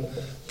before them.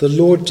 The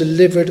Lord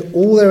delivered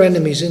all their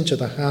enemies into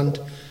the hand.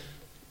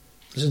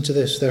 Listen to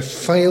this. There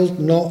failed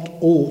not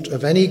aught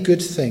of any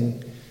good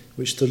thing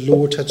which the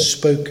Lord had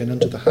spoken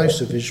unto the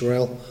house of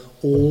Israel,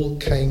 all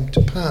came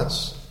to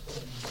pass.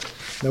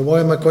 Now, why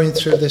am I going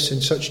through this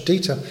in such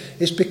detail?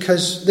 It's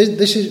because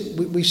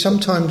we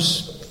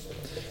sometimes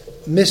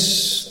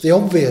miss the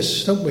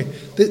obvious, don't we?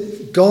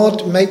 That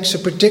God makes a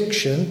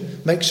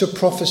prediction, makes a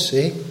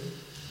prophecy,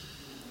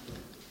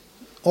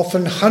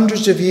 often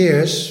hundreds of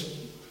years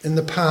in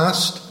the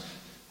past,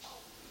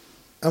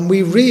 and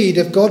we read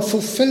of God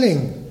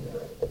fulfilling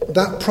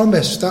that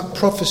promise, that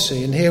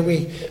prophecy. And here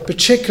we,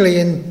 particularly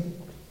in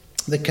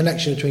the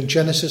connection between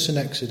Genesis and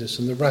Exodus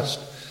and the rest,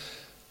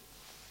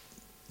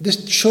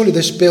 surely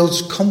this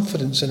builds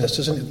confidence in us,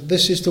 doesn't it?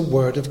 This is the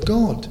word of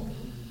God.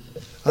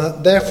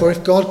 Therefore,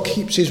 if God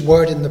keeps his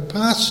word in the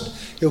past,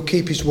 he'll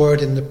keep his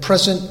word in the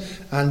present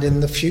and in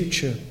the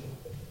future.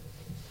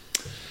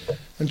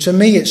 And to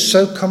me, it's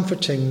so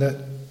comforting that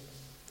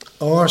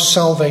our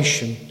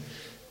salvation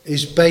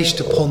is based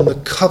upon the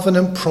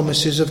covenant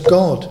promises of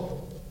God.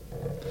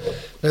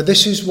 Now,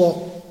 this is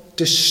what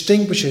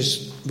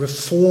distinguishes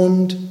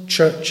Reformed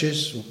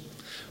churches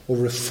or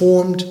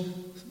Reformed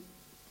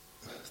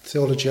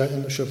theology.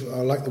 I'm not sure if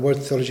I like the word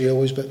theology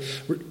always, but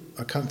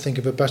I can't think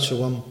of a better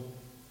one.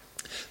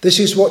 This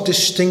is what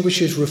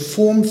distinguishes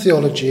Reformed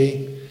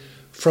theology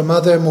from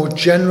other more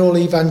general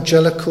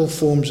evangelical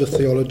forms of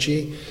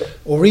theology,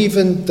 or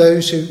even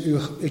those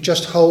who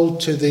just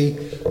hold to the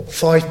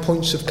 5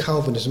 points of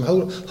Calvinism.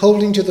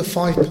 Holding to the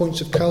 5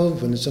 points of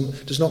Calvinism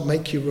does not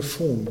make you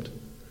Reformed.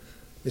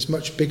 It's a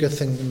much bigger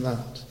thing than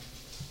that.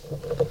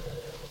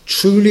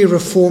 Truly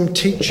Reformed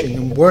teaching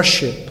and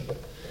worship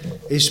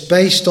is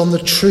based on the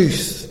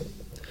truth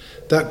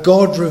that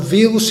God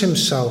reveals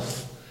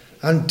himself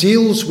and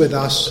deals with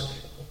us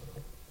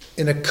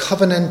in a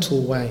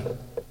covenantal way.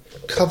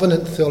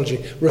 Covenant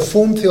theology.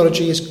 Reformed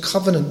theology is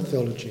covenant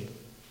theology.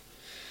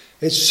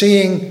 It's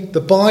seeing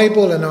the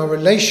Bible and our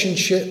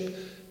relationship,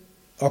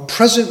 our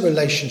present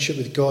relationship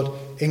with God,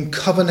 in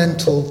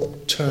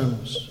covenantal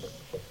terms.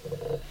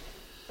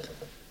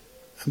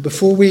 And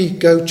before we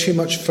go too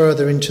much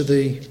further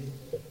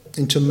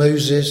into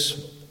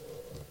Moses,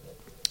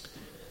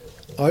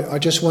 I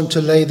just want to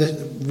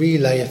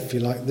relay, if you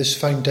like, this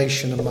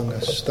foundation among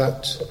us,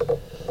 that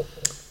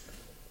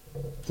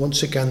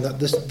once again, that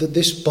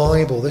this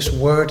Bible, this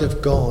Word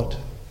of God,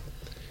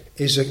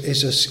 is a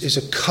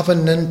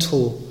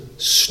covenantal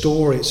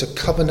story. It's a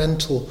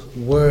covenantal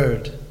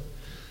word.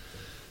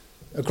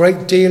 A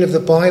great deal of the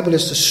Bible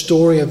is the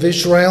story of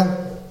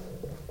Israel,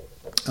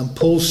 and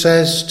Paul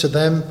says to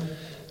them,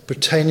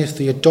 pertaineth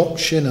the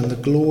adoption and the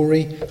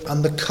glory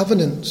and the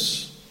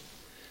covenants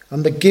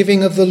and the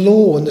giving of the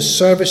law and the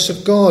service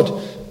of God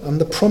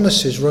and the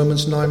promises,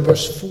 Romans 9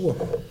 verse 4.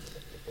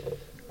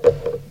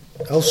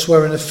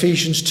 Elsewhere in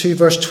Ephesians 2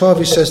 verse 12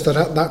 he says that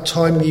at that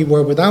time ye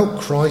were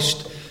without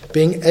Christ,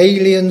 being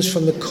aliens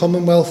from the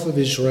commonwealth of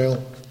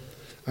Israel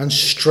and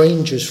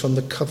strangers from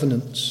the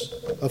covenants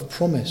of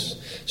promise.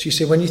 So you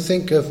see, when you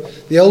think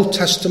of the Old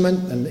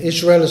Testament and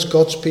Israel as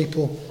God's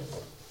people,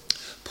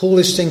 Paul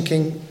is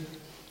thinking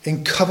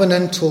in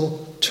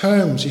covenantal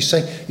terms. He's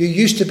saying, you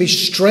used to be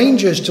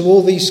strangers to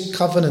all these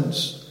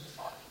covenants,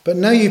 but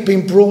now you've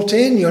been brought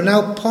in. You're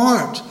now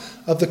part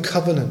of the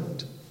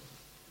covenant.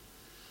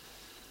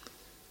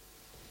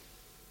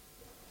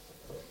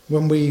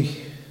 When we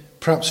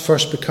perhaps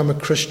first become a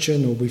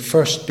Christian, or we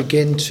first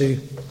begin to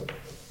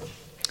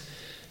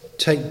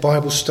take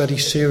Bible study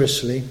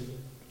seriously,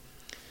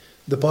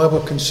 the Bible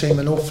can seem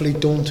an awfully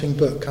daunting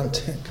book,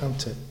 can't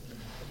it?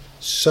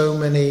 so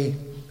many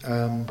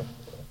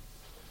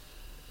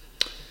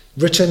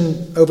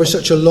written over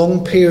such a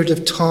long period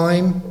of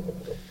time.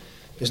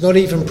 It's not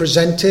even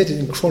presented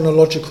in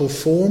chronological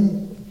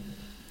form.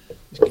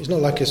 It's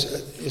not like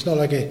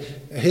a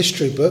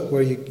history book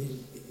where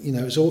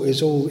it's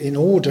all in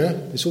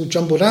order. It's all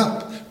jumbled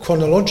up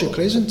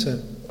chronologically, isn't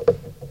it?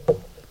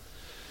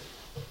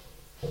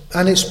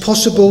 And it's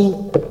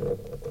possible,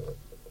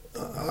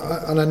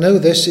 and I know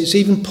this, it's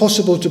even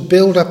possible to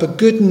build up a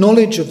good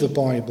knowledge of the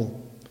Bible,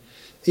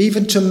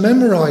 even to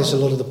memorize a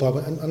lot of the Bible.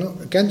 And I'm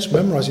not against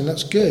memorizing,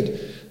 that's good.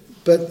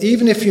 But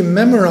even if you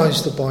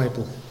memorize the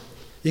Bible,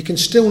 you can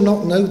still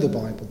not know the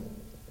Bible,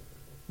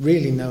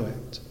 really know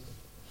it.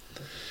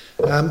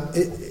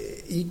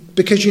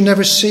 Because you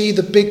never see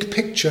the big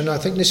picture. And I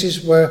think this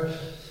is where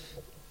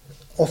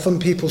often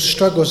people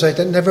struggle.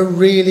 They never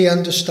really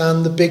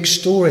understand the big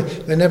story.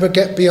 They never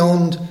get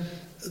beyond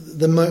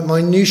the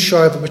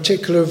minutiae of a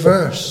particular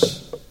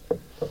verse.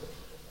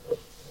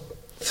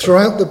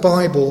 Throughout the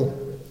Bible,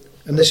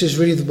 and this is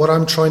really what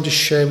I'm trying to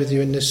share with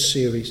you in this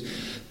series,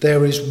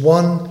 there is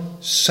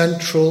one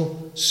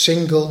central,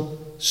 single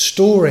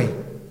story.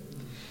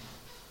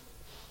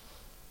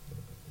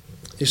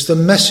 It's the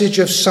message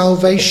of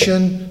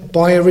salvation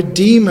by a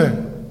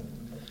Redeemer.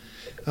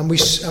 And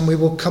we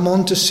will come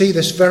on to see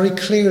this very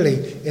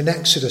clearly in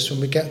Exodus when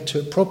we get to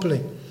it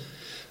properly.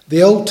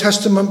 The Old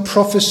Testament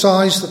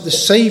prophesies that the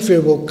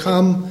Saviour will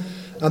come,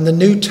 and the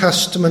New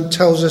Testament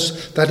tells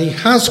us that he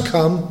has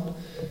come,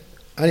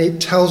 and it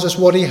tells us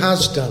what he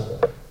has done.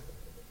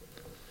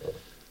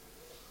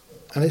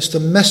 And it's the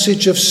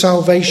message of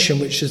salvation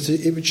which is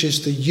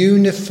the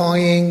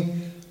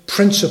unifying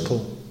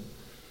principle,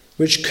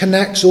 which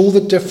connects all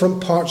the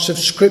different parts of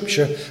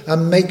Scripture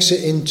and makes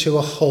it into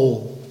a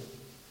whole.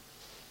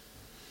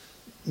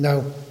 Now,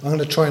 I'm going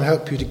to try and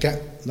help you to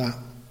get that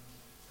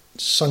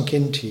sunk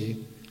into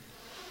you.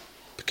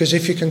 Because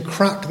if you can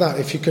crack that,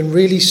 if you can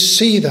really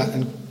see that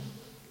and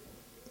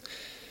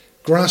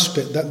grasp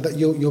it, that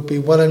you'll be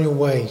well on your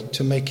way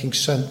to making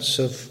sense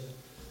of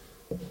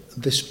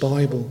this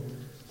Bible.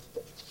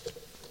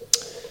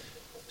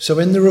 So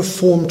in the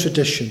Reformed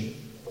tradition,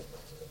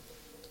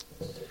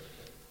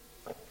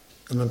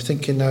 and I'm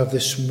thinking now of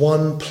this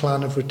one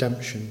plan of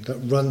redemption that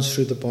runs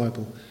through the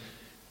Bible.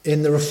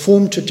 In the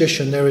Reformed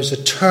tradition, there is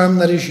a term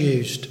that is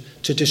used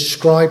to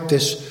describe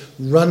this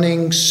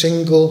running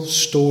single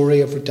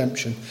story of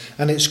redemption,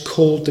 and it's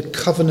called the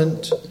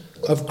covenant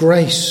of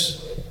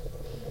grace.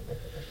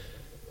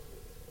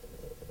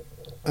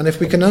 And if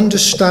we can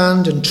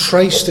understand and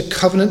trace the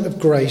covenant of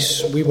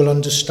grace, we will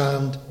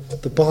understand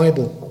the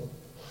Bible.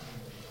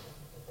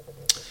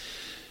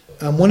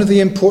 And one of the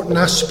important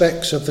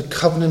aspects of the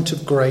covenant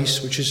of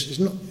grace, which is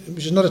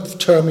not a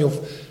term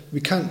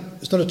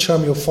it's not a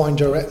term you'll find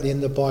directly in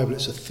the Bible.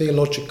 It's a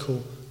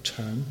theological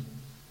term,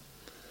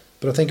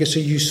 but I think it's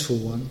a useful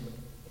one.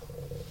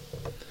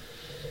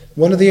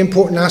 One of the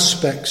important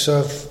aspects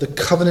of the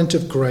covenant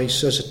of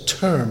grace as a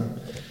term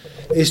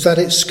is that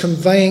it's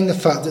conveying the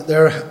fact that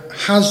there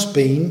has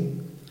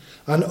been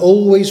and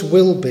always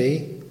will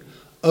be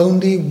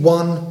only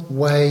one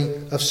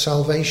way of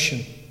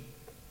salvation,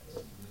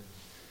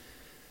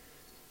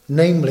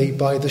 namely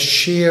by the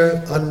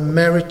sheer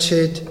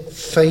unmerited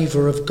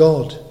favour of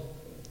God.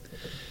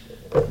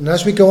 And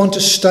as we go on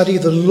to study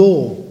the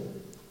law,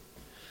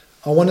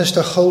 I want us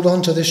to hold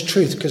on to this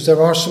truth, because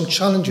there are some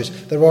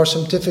challenges, there are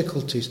some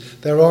difficulties,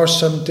 there are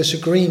some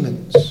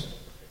disagreements.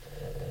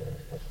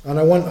 And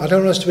I don't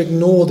want us to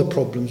ignore the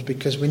problems,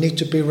 because we need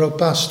to be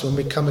robust when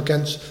we come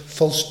against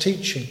false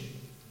teaching.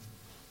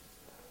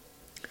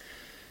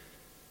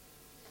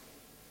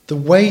 The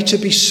way to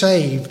be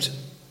saved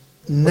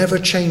never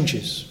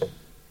changes.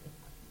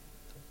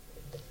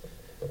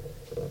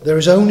 There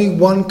is only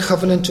one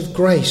covenant of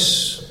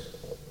grace.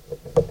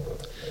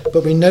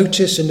 But we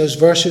notice in those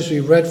verses we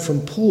read from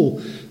Paul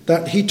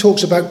that he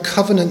talks about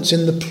covenants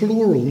in the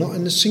plural, not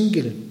in the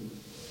singular.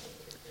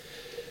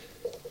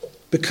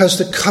 Because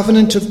the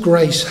covenant of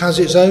grace has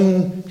its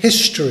own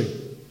history.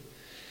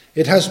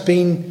 It has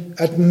been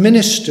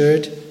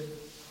administered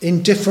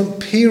in different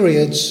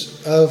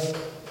periods of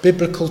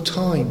biblical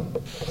time.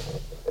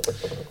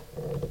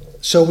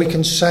 So we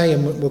can say,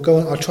 and we'll go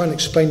on, I'll try and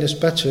explain this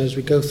better as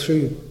we go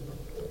through,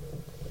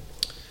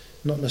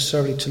 not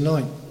necessarily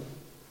tonight.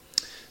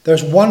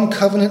 There's one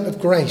covenant of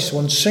grace,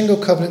 one single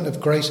covenant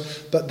of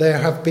grace, but there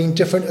have been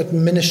different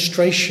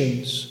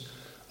administrations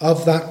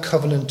of that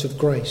covenant of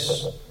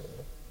grace.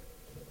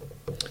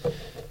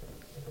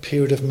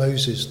 Period of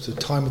Moses, the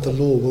time of the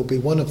law, will be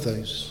one of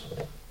those.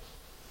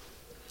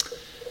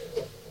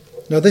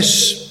 Now,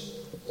 this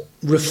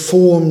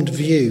reformed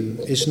view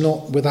is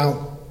not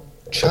without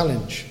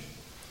challenge.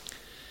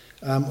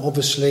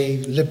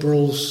 Obviously,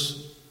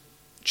 liberals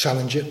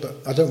challenge it, but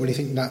I don't really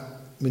think that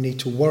we need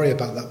to worry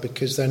about that,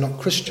 because they're not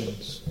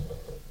Christians.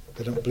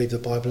 They don't believe the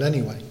Bible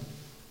anyway.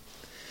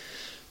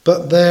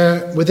 But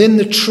within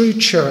the true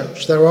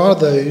church, there are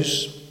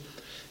those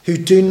who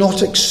do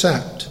not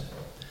accept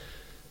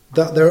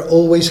that there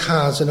always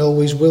has and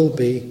always will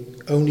be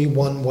only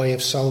one way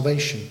of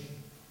salvation.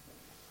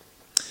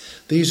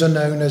 These are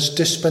known as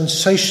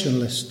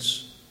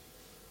dispensationalists.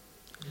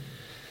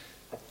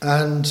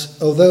 And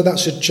although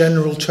that's a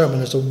general term, and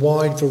there's a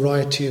wide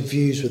variety of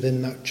views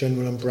within that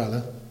general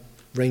umbrella,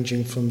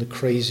 ranging from the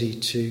crazy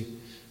to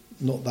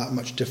not that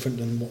much different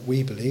than what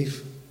we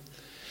believe.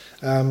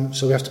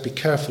 So we have to be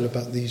careful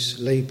about these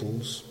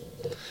labels.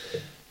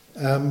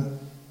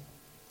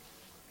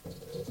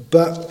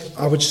 But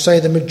I would say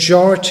the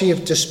majority of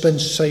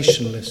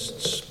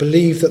dispensationalists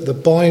believe that the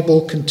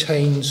Bible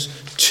contains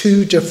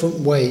two different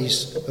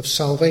ways of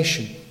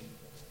salvation.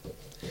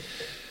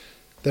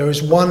 There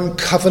is one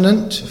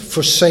covenant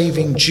for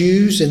saving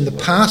Jews in the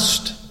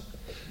past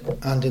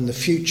and in the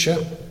future,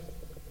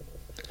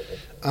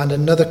 and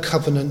another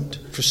covenant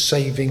for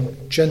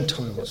saving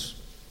Gentiles.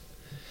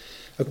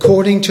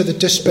 According to the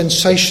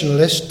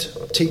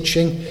dispensationalist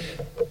teaching,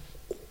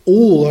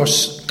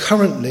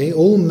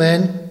 all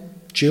men,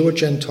 Jew or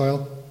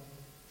Gentile,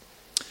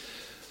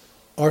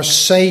 are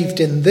saved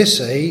in this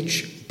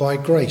age by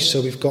grace.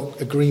 So we've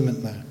got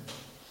agreement there.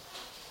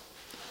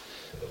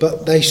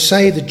 But they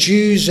say the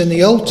Jews in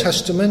the Old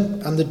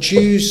Testament and the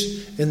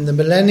Jews in the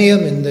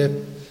millennium, in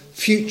the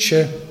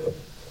future,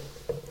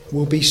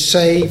 will be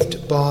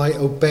saved by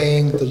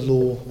obeying the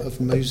law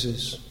of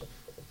Moses.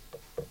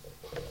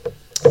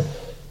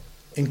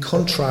 In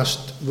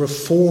contrast,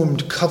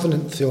 Reformed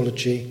covenant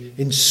theology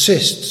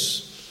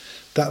insists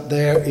that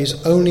there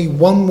is only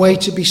one way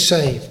to be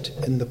saved: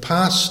 in the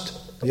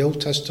past, the Old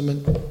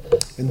Testament,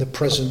 in the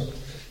present,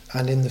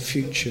 and in the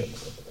future.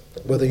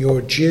 Whether you're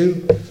a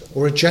Jew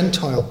or a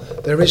Gentile,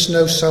 there is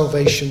no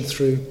salvation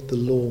through the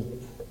law.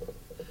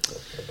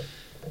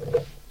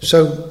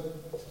 So,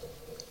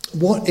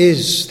 what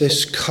is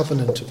this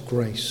covenant of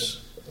grace?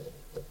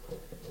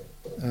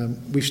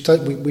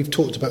 We've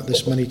talked about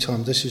this many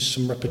times. This is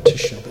some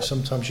repetition, but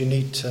sometimes you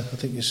need to, I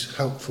think it's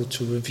helpful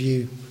to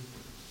review.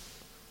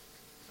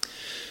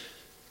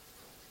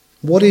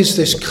 What is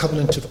this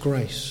covenant of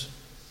grace?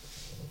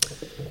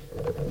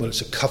 Well,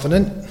 it's a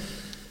covenant,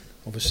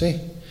 obviously,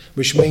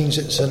 which means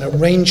it's an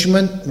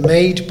arrangement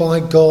made by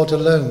God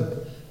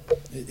alone.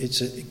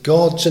 It's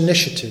God's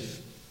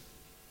initiative.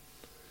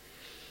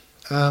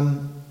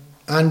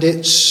 And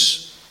it's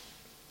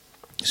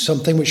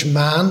something which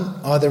man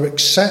either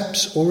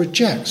accepts or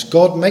rejects.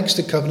 God makes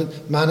the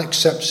covenant, man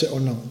accepts it or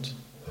not.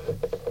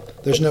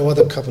 There's no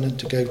other covenant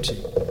to go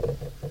to.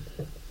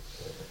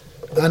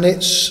 And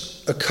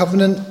it's a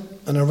covenant,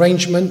 an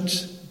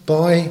arrangement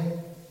by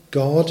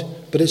God,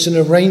 but it's an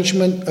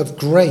arrangement of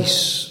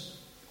grace.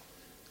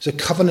 It's a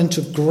covenant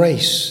of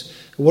grace.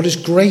 What does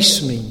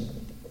grace mean?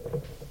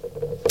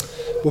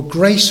 Well,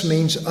 grace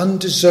means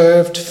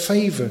undeserved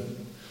favour.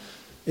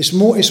 It's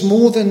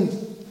more than,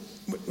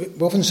 we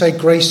often say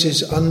grace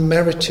is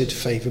unmerited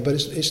favour, but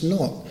it's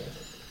not.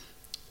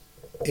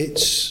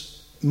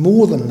 It's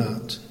more than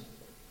that.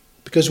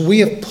 Because we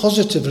have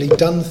positively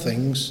done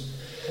things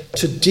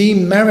to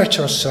demerit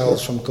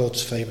ourselves from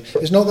God's favour.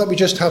 It's not that we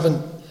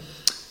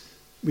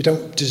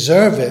don't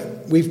deserve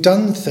it. We've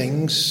done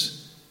things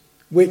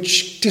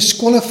which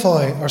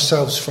disqualify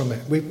ourselves from it.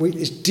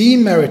 It's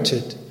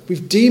demerited.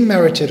 We've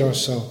demerited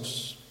ourselves.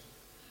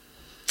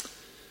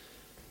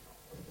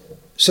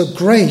 So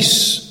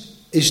grace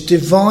is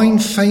divine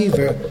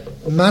favour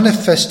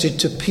manifested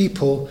to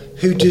people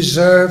who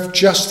deserve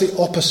just the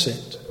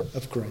opposite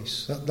of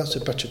grace. That's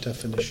a better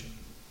definition.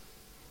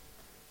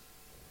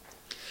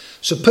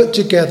 So put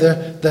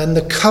together, then,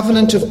 the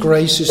covenant of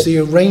grace is the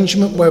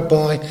arrangement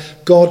whereby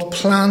God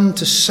planned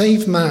to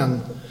save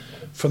man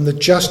from the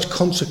just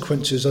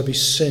consequences of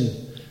his sin,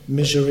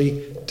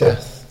 misery,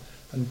 death,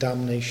 and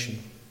damnation.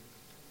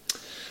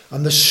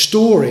 And the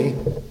story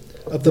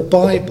of the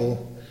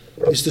Bible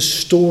is the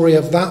story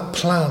of that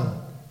plan.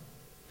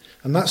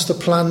 And that's the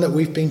plan that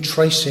we've been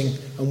tracing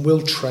and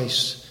will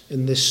trace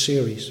in this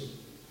series.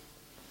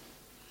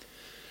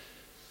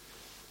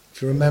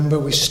 If you remember,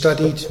 we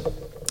studied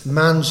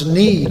man's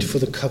need for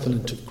the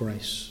covenant of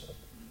grace.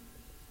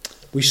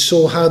 We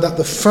saw how that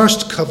the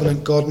first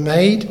covenant God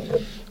made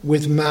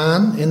with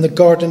man in the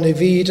Garden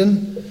of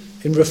Eden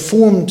in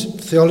Reformed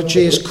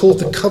theology is called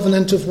the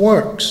covenant of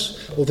works,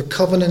 or the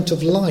covenant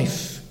of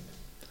life.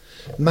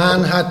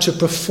 Man had to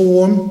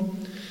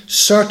perform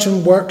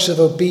certain works of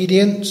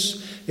obedience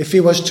if he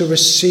was to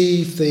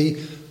receive the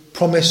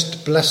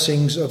promised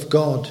blessings of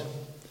God.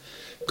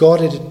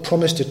 God had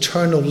promised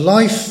eternal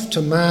life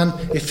to man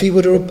if he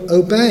would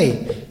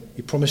obey.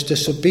 He promised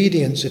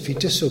disobedience if he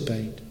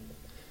disobeyed.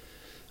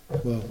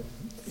 Well,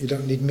 you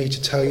don't need me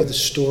to tell you the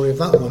story of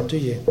that one, do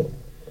you?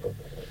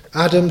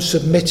 Adam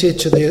submitted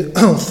to the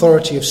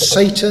authority of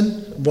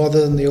Satan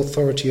rather than the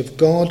authority of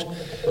God,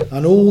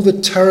 and all the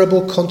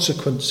terrible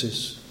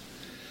consequences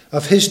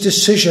of his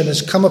decision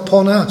has come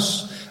upon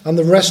us and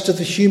the rest of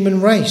the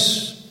human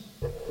race.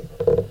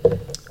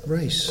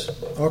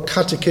 Our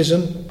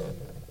catechism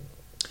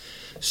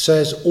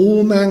says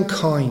all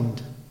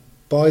mankind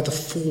by the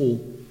fall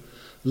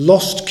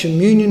lost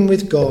communion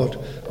with God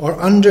are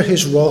under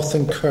his wrath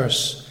and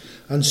curse,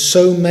 and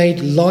so made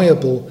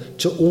liable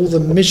to all the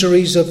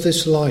miseries of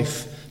this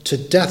life, to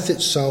death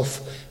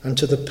itself and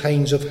to the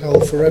pains of hell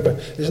forever.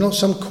 It's not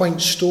some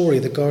quaint story,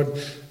 the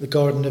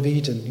Garden of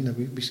Eden. You know,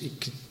 we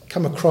could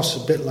come across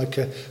a bit like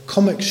a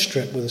comic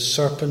strip with a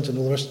serpent and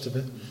all the rest of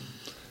it.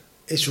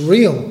 It's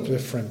real, dear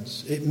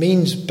friends. It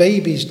means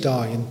babies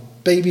die and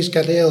babies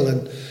get ill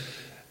and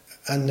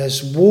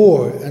there's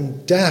war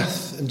and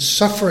death and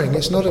suffering.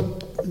 There's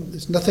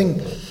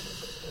nothing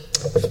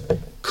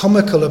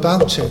comical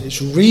about it.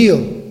 It's real.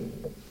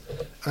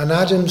 And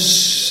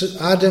Adam's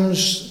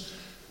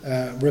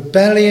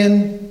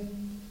rebellion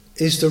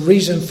is the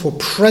reason for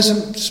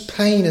present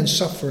pain and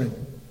suffering,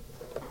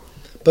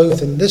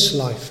 both in this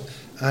life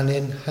and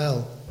in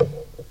hell.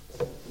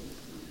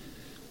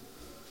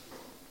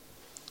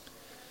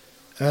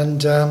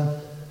 And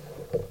the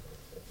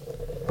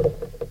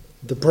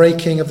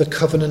breaking of the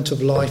covenant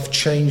of life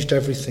changed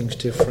everything,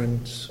 dear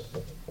friends,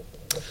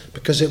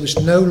 because it was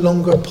no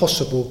longer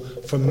possible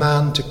for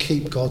man to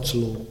keep God's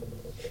law.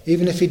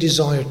 Even if he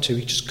desired to,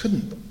 he just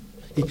couldn't.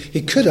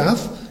 He could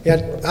have.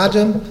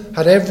 Adam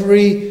had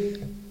every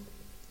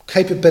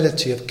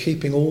capability of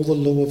keeping all the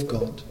law of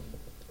God.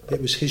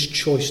 It was his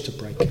choice to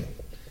break it.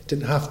 He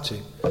didn't have to.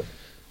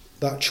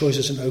 That choice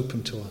isn't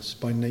open to us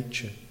by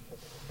nature.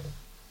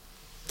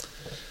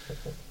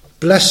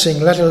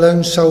 Blessing, let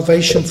alone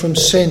salvation from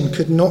sin,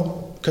 can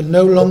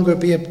no longer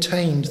be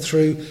obtained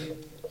through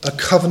a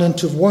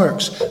covenant of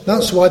works.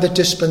 That's why the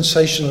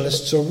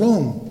dispensationalists are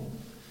wrong.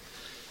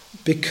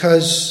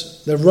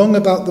 Because they're wrong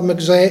about the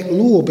Mosaic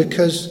law,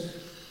 because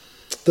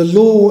the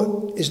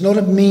law is not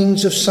a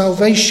means of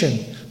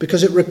salvation,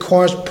 because it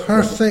requires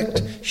perfect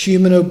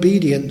human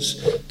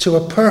obedience to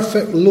a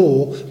perfect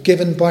law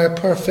given by a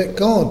perfect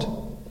God.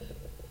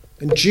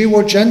 And Jew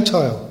or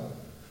Gentile,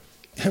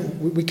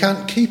 we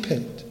can't keep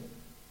it.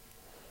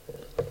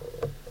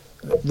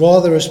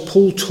 Rather, as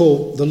Paul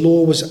taught, the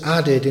law was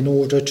added in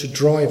order to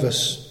drive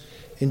us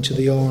into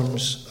the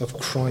arms of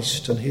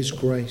Christ and his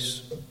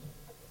grace.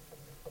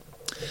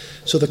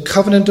 So the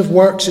covenant of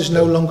works is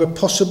no longer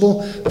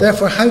possible.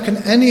 Therefore, how can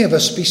any of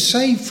us be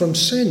saved from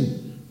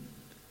sin?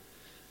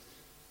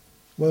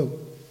 Well,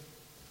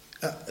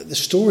 the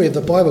story of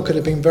the Bible could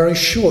have been very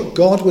short.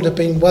 God would have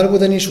been well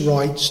within his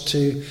rights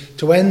to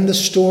end the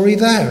story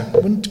there,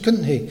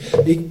 couldn't he?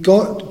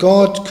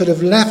 God could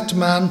have left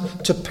man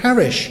to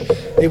perish.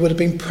 It would have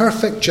been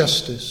perfect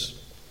justice.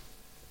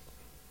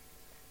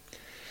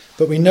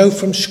 But we know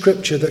from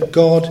Scripture that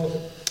God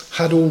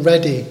had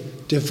already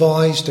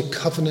devised a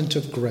covenant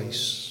of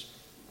grace.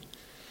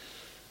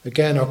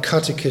 Again, our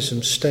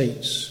catechism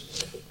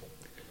states,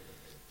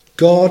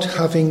 God,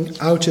 having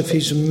out of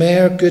his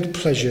mere good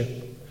pleasure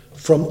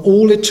from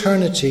all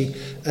eternity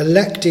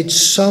elected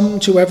some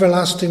to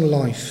everlasting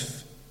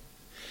life,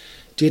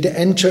 did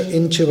enter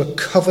into a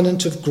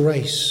covenant of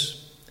grace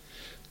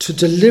to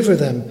deliver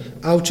them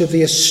out of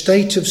the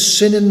estate of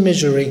sin and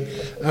misery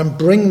and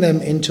bring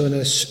them into an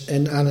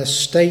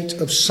estate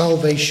of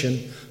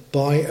salvation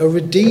by a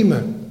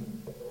Redeemer.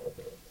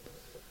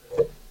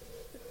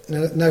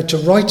 Now, to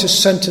write a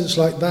sentence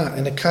like that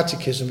in a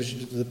catechism,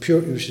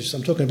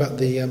 I'm talking about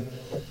the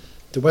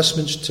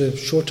Westminster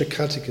Shorter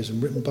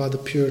Catechism written by the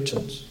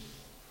Puritans.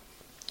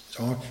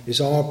 It's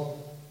our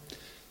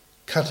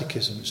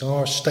catechism. It's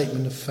our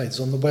statement of faith. It's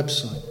on the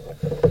website.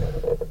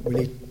 We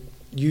need to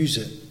use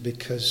it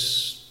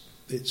because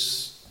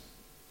it's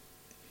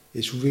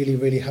really,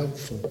 really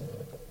helpful.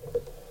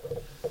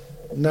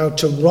 Now,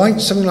 to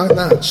write something like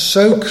that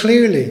so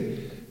clearly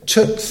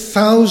took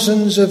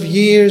thousands of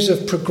years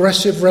of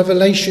progressive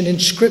revelation in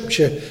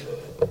Scripture.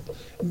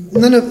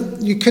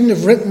 You couldn't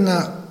have written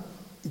that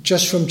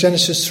just from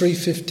Genesis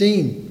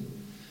 3:15.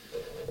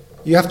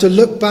 You have to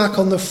look back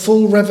on the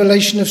full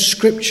revelation of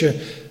Scripture,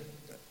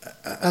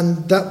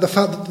 and that the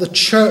fact that the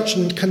church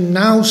can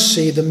now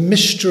see the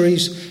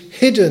mysteries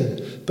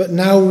hidden but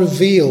now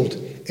revealed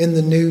in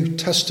the New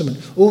Testament.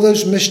 All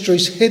those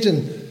mysteries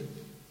hidden,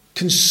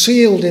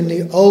 concealed in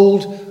the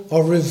Old,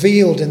 are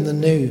revealed in the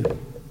New.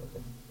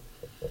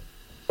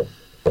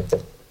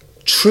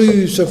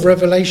 Truths of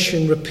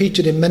revelation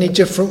repeated in many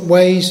different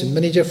ways, in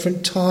many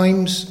different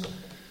times,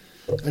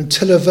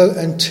 until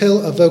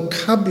a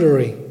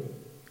vocabulary,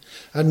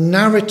 a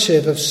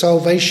narrative of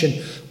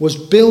salvation was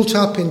built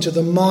up into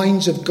the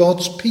minds of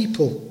God's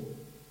people.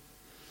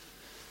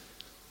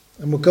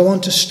 And we'll go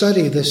on to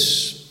study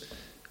this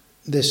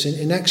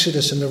in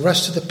Exodus and the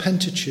rest of the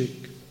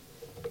Pentateuch.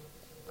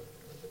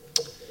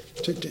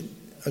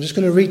 I'm just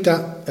going to read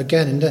that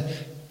again.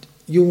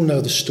 You all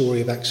know the story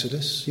of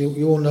Exodus.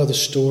 You all know the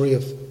story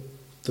of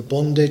the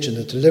bondage and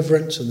the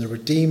deliverance and the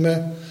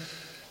Redeemer.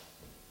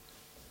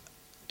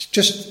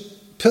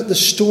 Just put the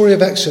story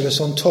of Exodus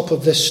on top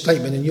of this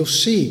statement and you'll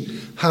see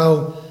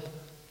how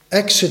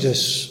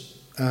Exodus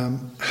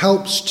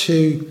helps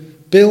to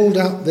build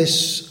up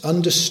this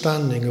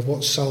understanding of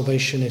what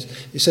salvation is.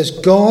 It says,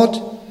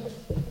 God,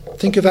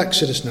 think of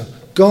Exodus now.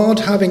 God,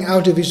 having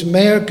out of his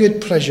mere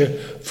good pleasure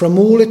from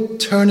all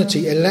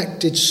eternity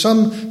elected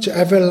some to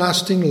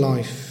everlasting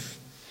life,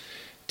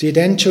 did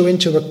enter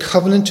into a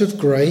covenant of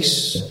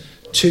grace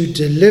to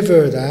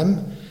deliver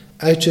them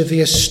out of the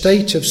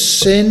estate of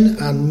sin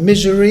and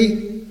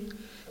misery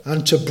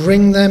and to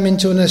bring them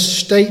into an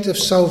estate of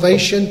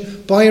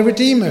salvation by a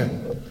Redeemer.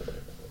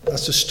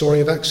 That's the story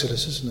of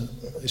Exodus, isn't it?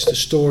 It's the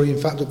story, in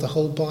fact, of the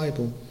whole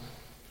Bible.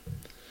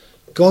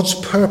 God's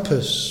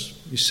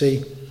purpose, you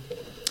see,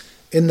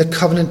 in the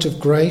covenant of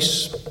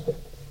grace,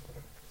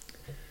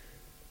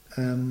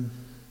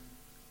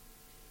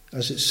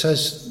 as it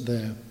says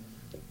there,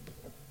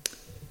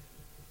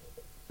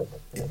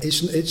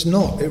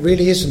 it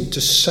really isn't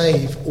to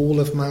save all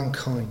of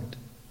mankind.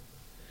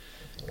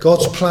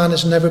 God's plan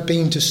has never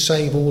been to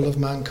save all of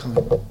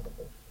mankind,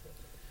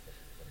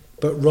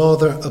 but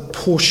rather a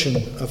portion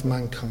of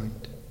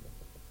mankind.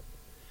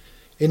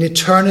 In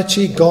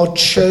eternity, God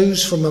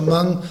chose from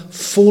among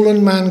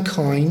fallen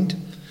mankind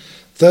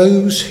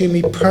those whom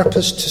he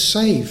purposed to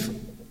save.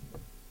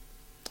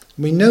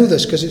 We know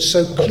this because it's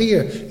so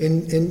clear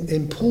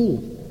in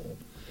Paul.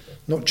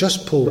 Not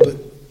just Paul, but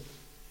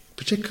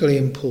particularly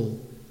in Paul.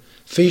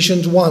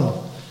 Ephesians 1,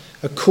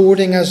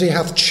 according as he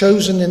hath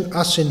chosen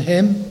us in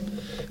him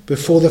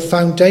before the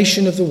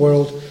foundation of the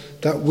world,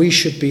 that we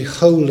should be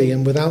holy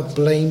and without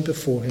blame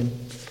before him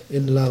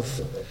in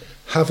love,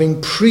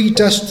 having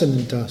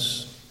predestined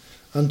us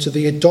unto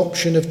the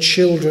adoption of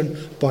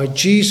children by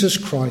Jesus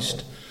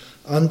Christ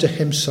unto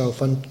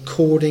himself,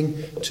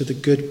 according to the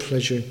good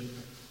pleasure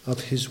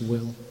of his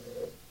will.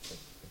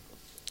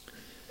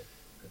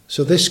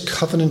 So this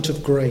covenant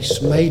of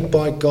grace made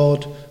by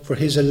God for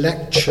his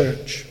elect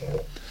church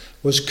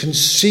was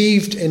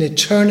conceived in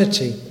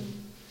eternity,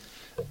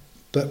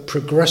 but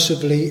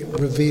progressively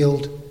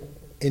revealed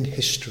in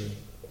history,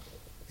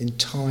 in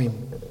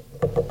time.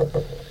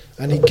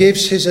 And he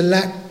gives his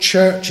elect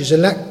church, his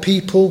elect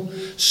people,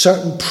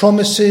 certain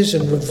promises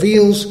and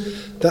reveals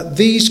that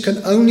these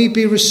can only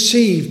be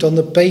received on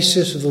the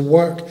basis of the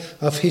work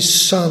of his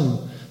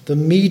Son, the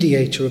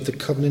mediator of the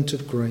covenant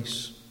of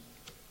grace.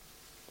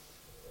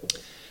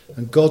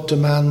 And God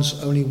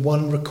demands only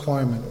one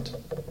requirement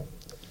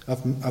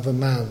of a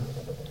man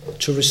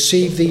to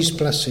receive these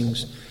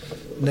blessings,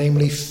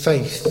 namely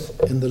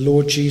faith in the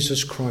Lord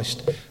Jesus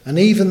Christ. And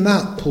even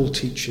that, Paul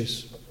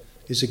teaches,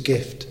 is a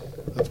gift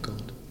of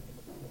God.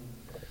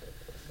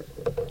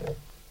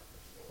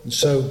 And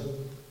so,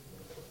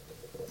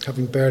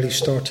 having barely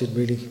started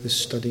really this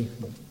study,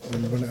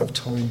 when we run out of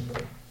time,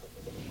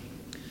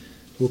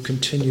 we'll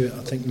continue it,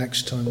 I think,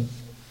 next time.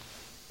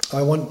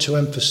 I want to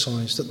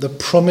emphasize that the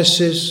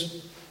promises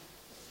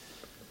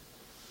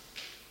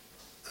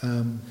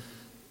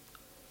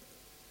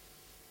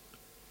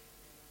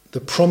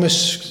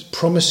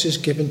promises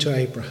given to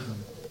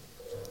Abraham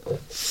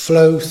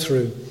flow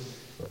through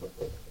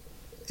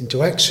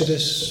into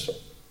Exodus,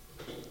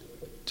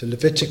 to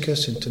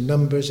Leviticus, into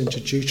Numbers, into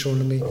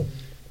Deuteronomy,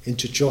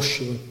 into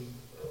Joshua.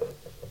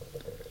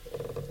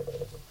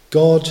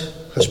 God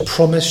has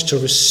promised to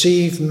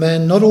receive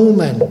men, not all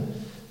men.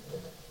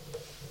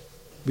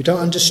 We don't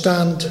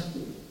understand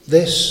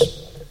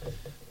this,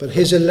 but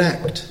his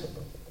elect,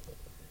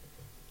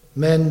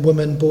 men,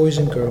 women, boys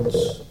and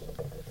girls,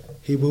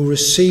 he will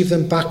receive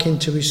them back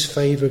into his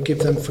favour, give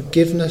them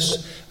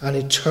forgiveness and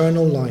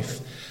eternal life,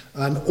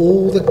 and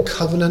all the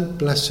covenant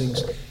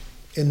blessings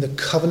in the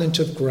covenant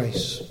of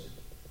grace.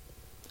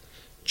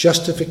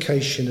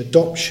 Justification,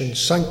 adoption,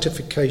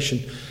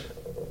 sanctification,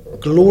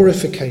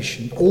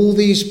 glorification, all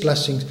these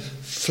blessings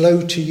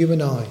flow to you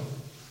and I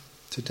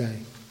today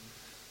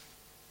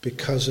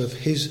because of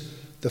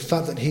the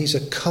fact that he's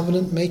a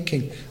covenant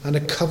making and a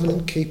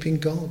covenant keeping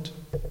God.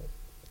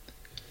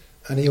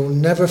 And he'll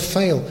never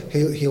fail.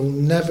 He'll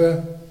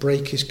never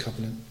break his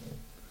covenant.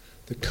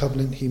 The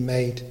covenant he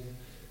made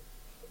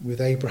with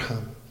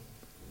Abraham.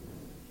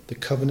 The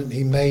covenant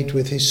he made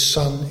with his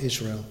son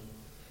Israel.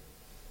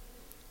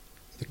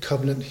 The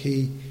covenant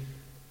he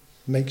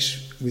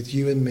makes with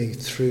you and me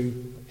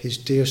through his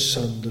dear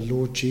Son, the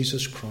Lord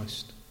Jesus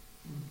Christ.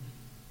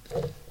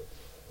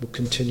 We'll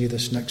continue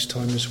this next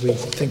time as we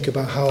think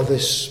about how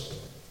this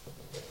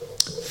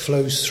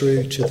flows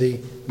through to the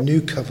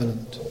new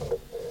covenant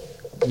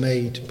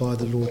made by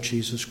the Lord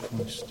Jesus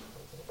Christ.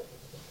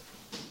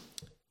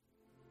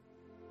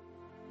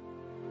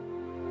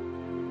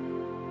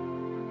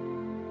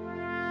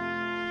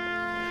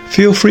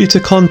 Feel free to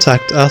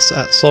contact us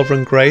at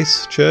Sovereign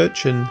Grace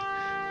Church in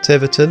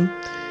Tiverton.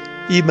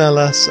 Email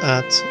us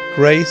at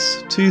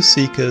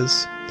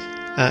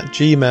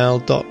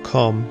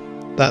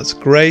grace2seekers@gmail.com. That's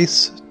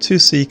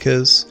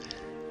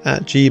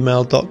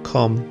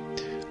grace2seekers@gmail.com.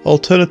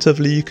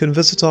 Alternatively, you can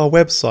visit our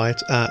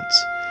website at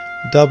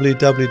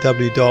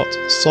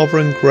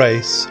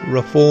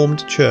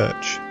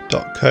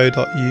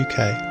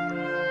www.sovereigngracereformedchurch.co.uk.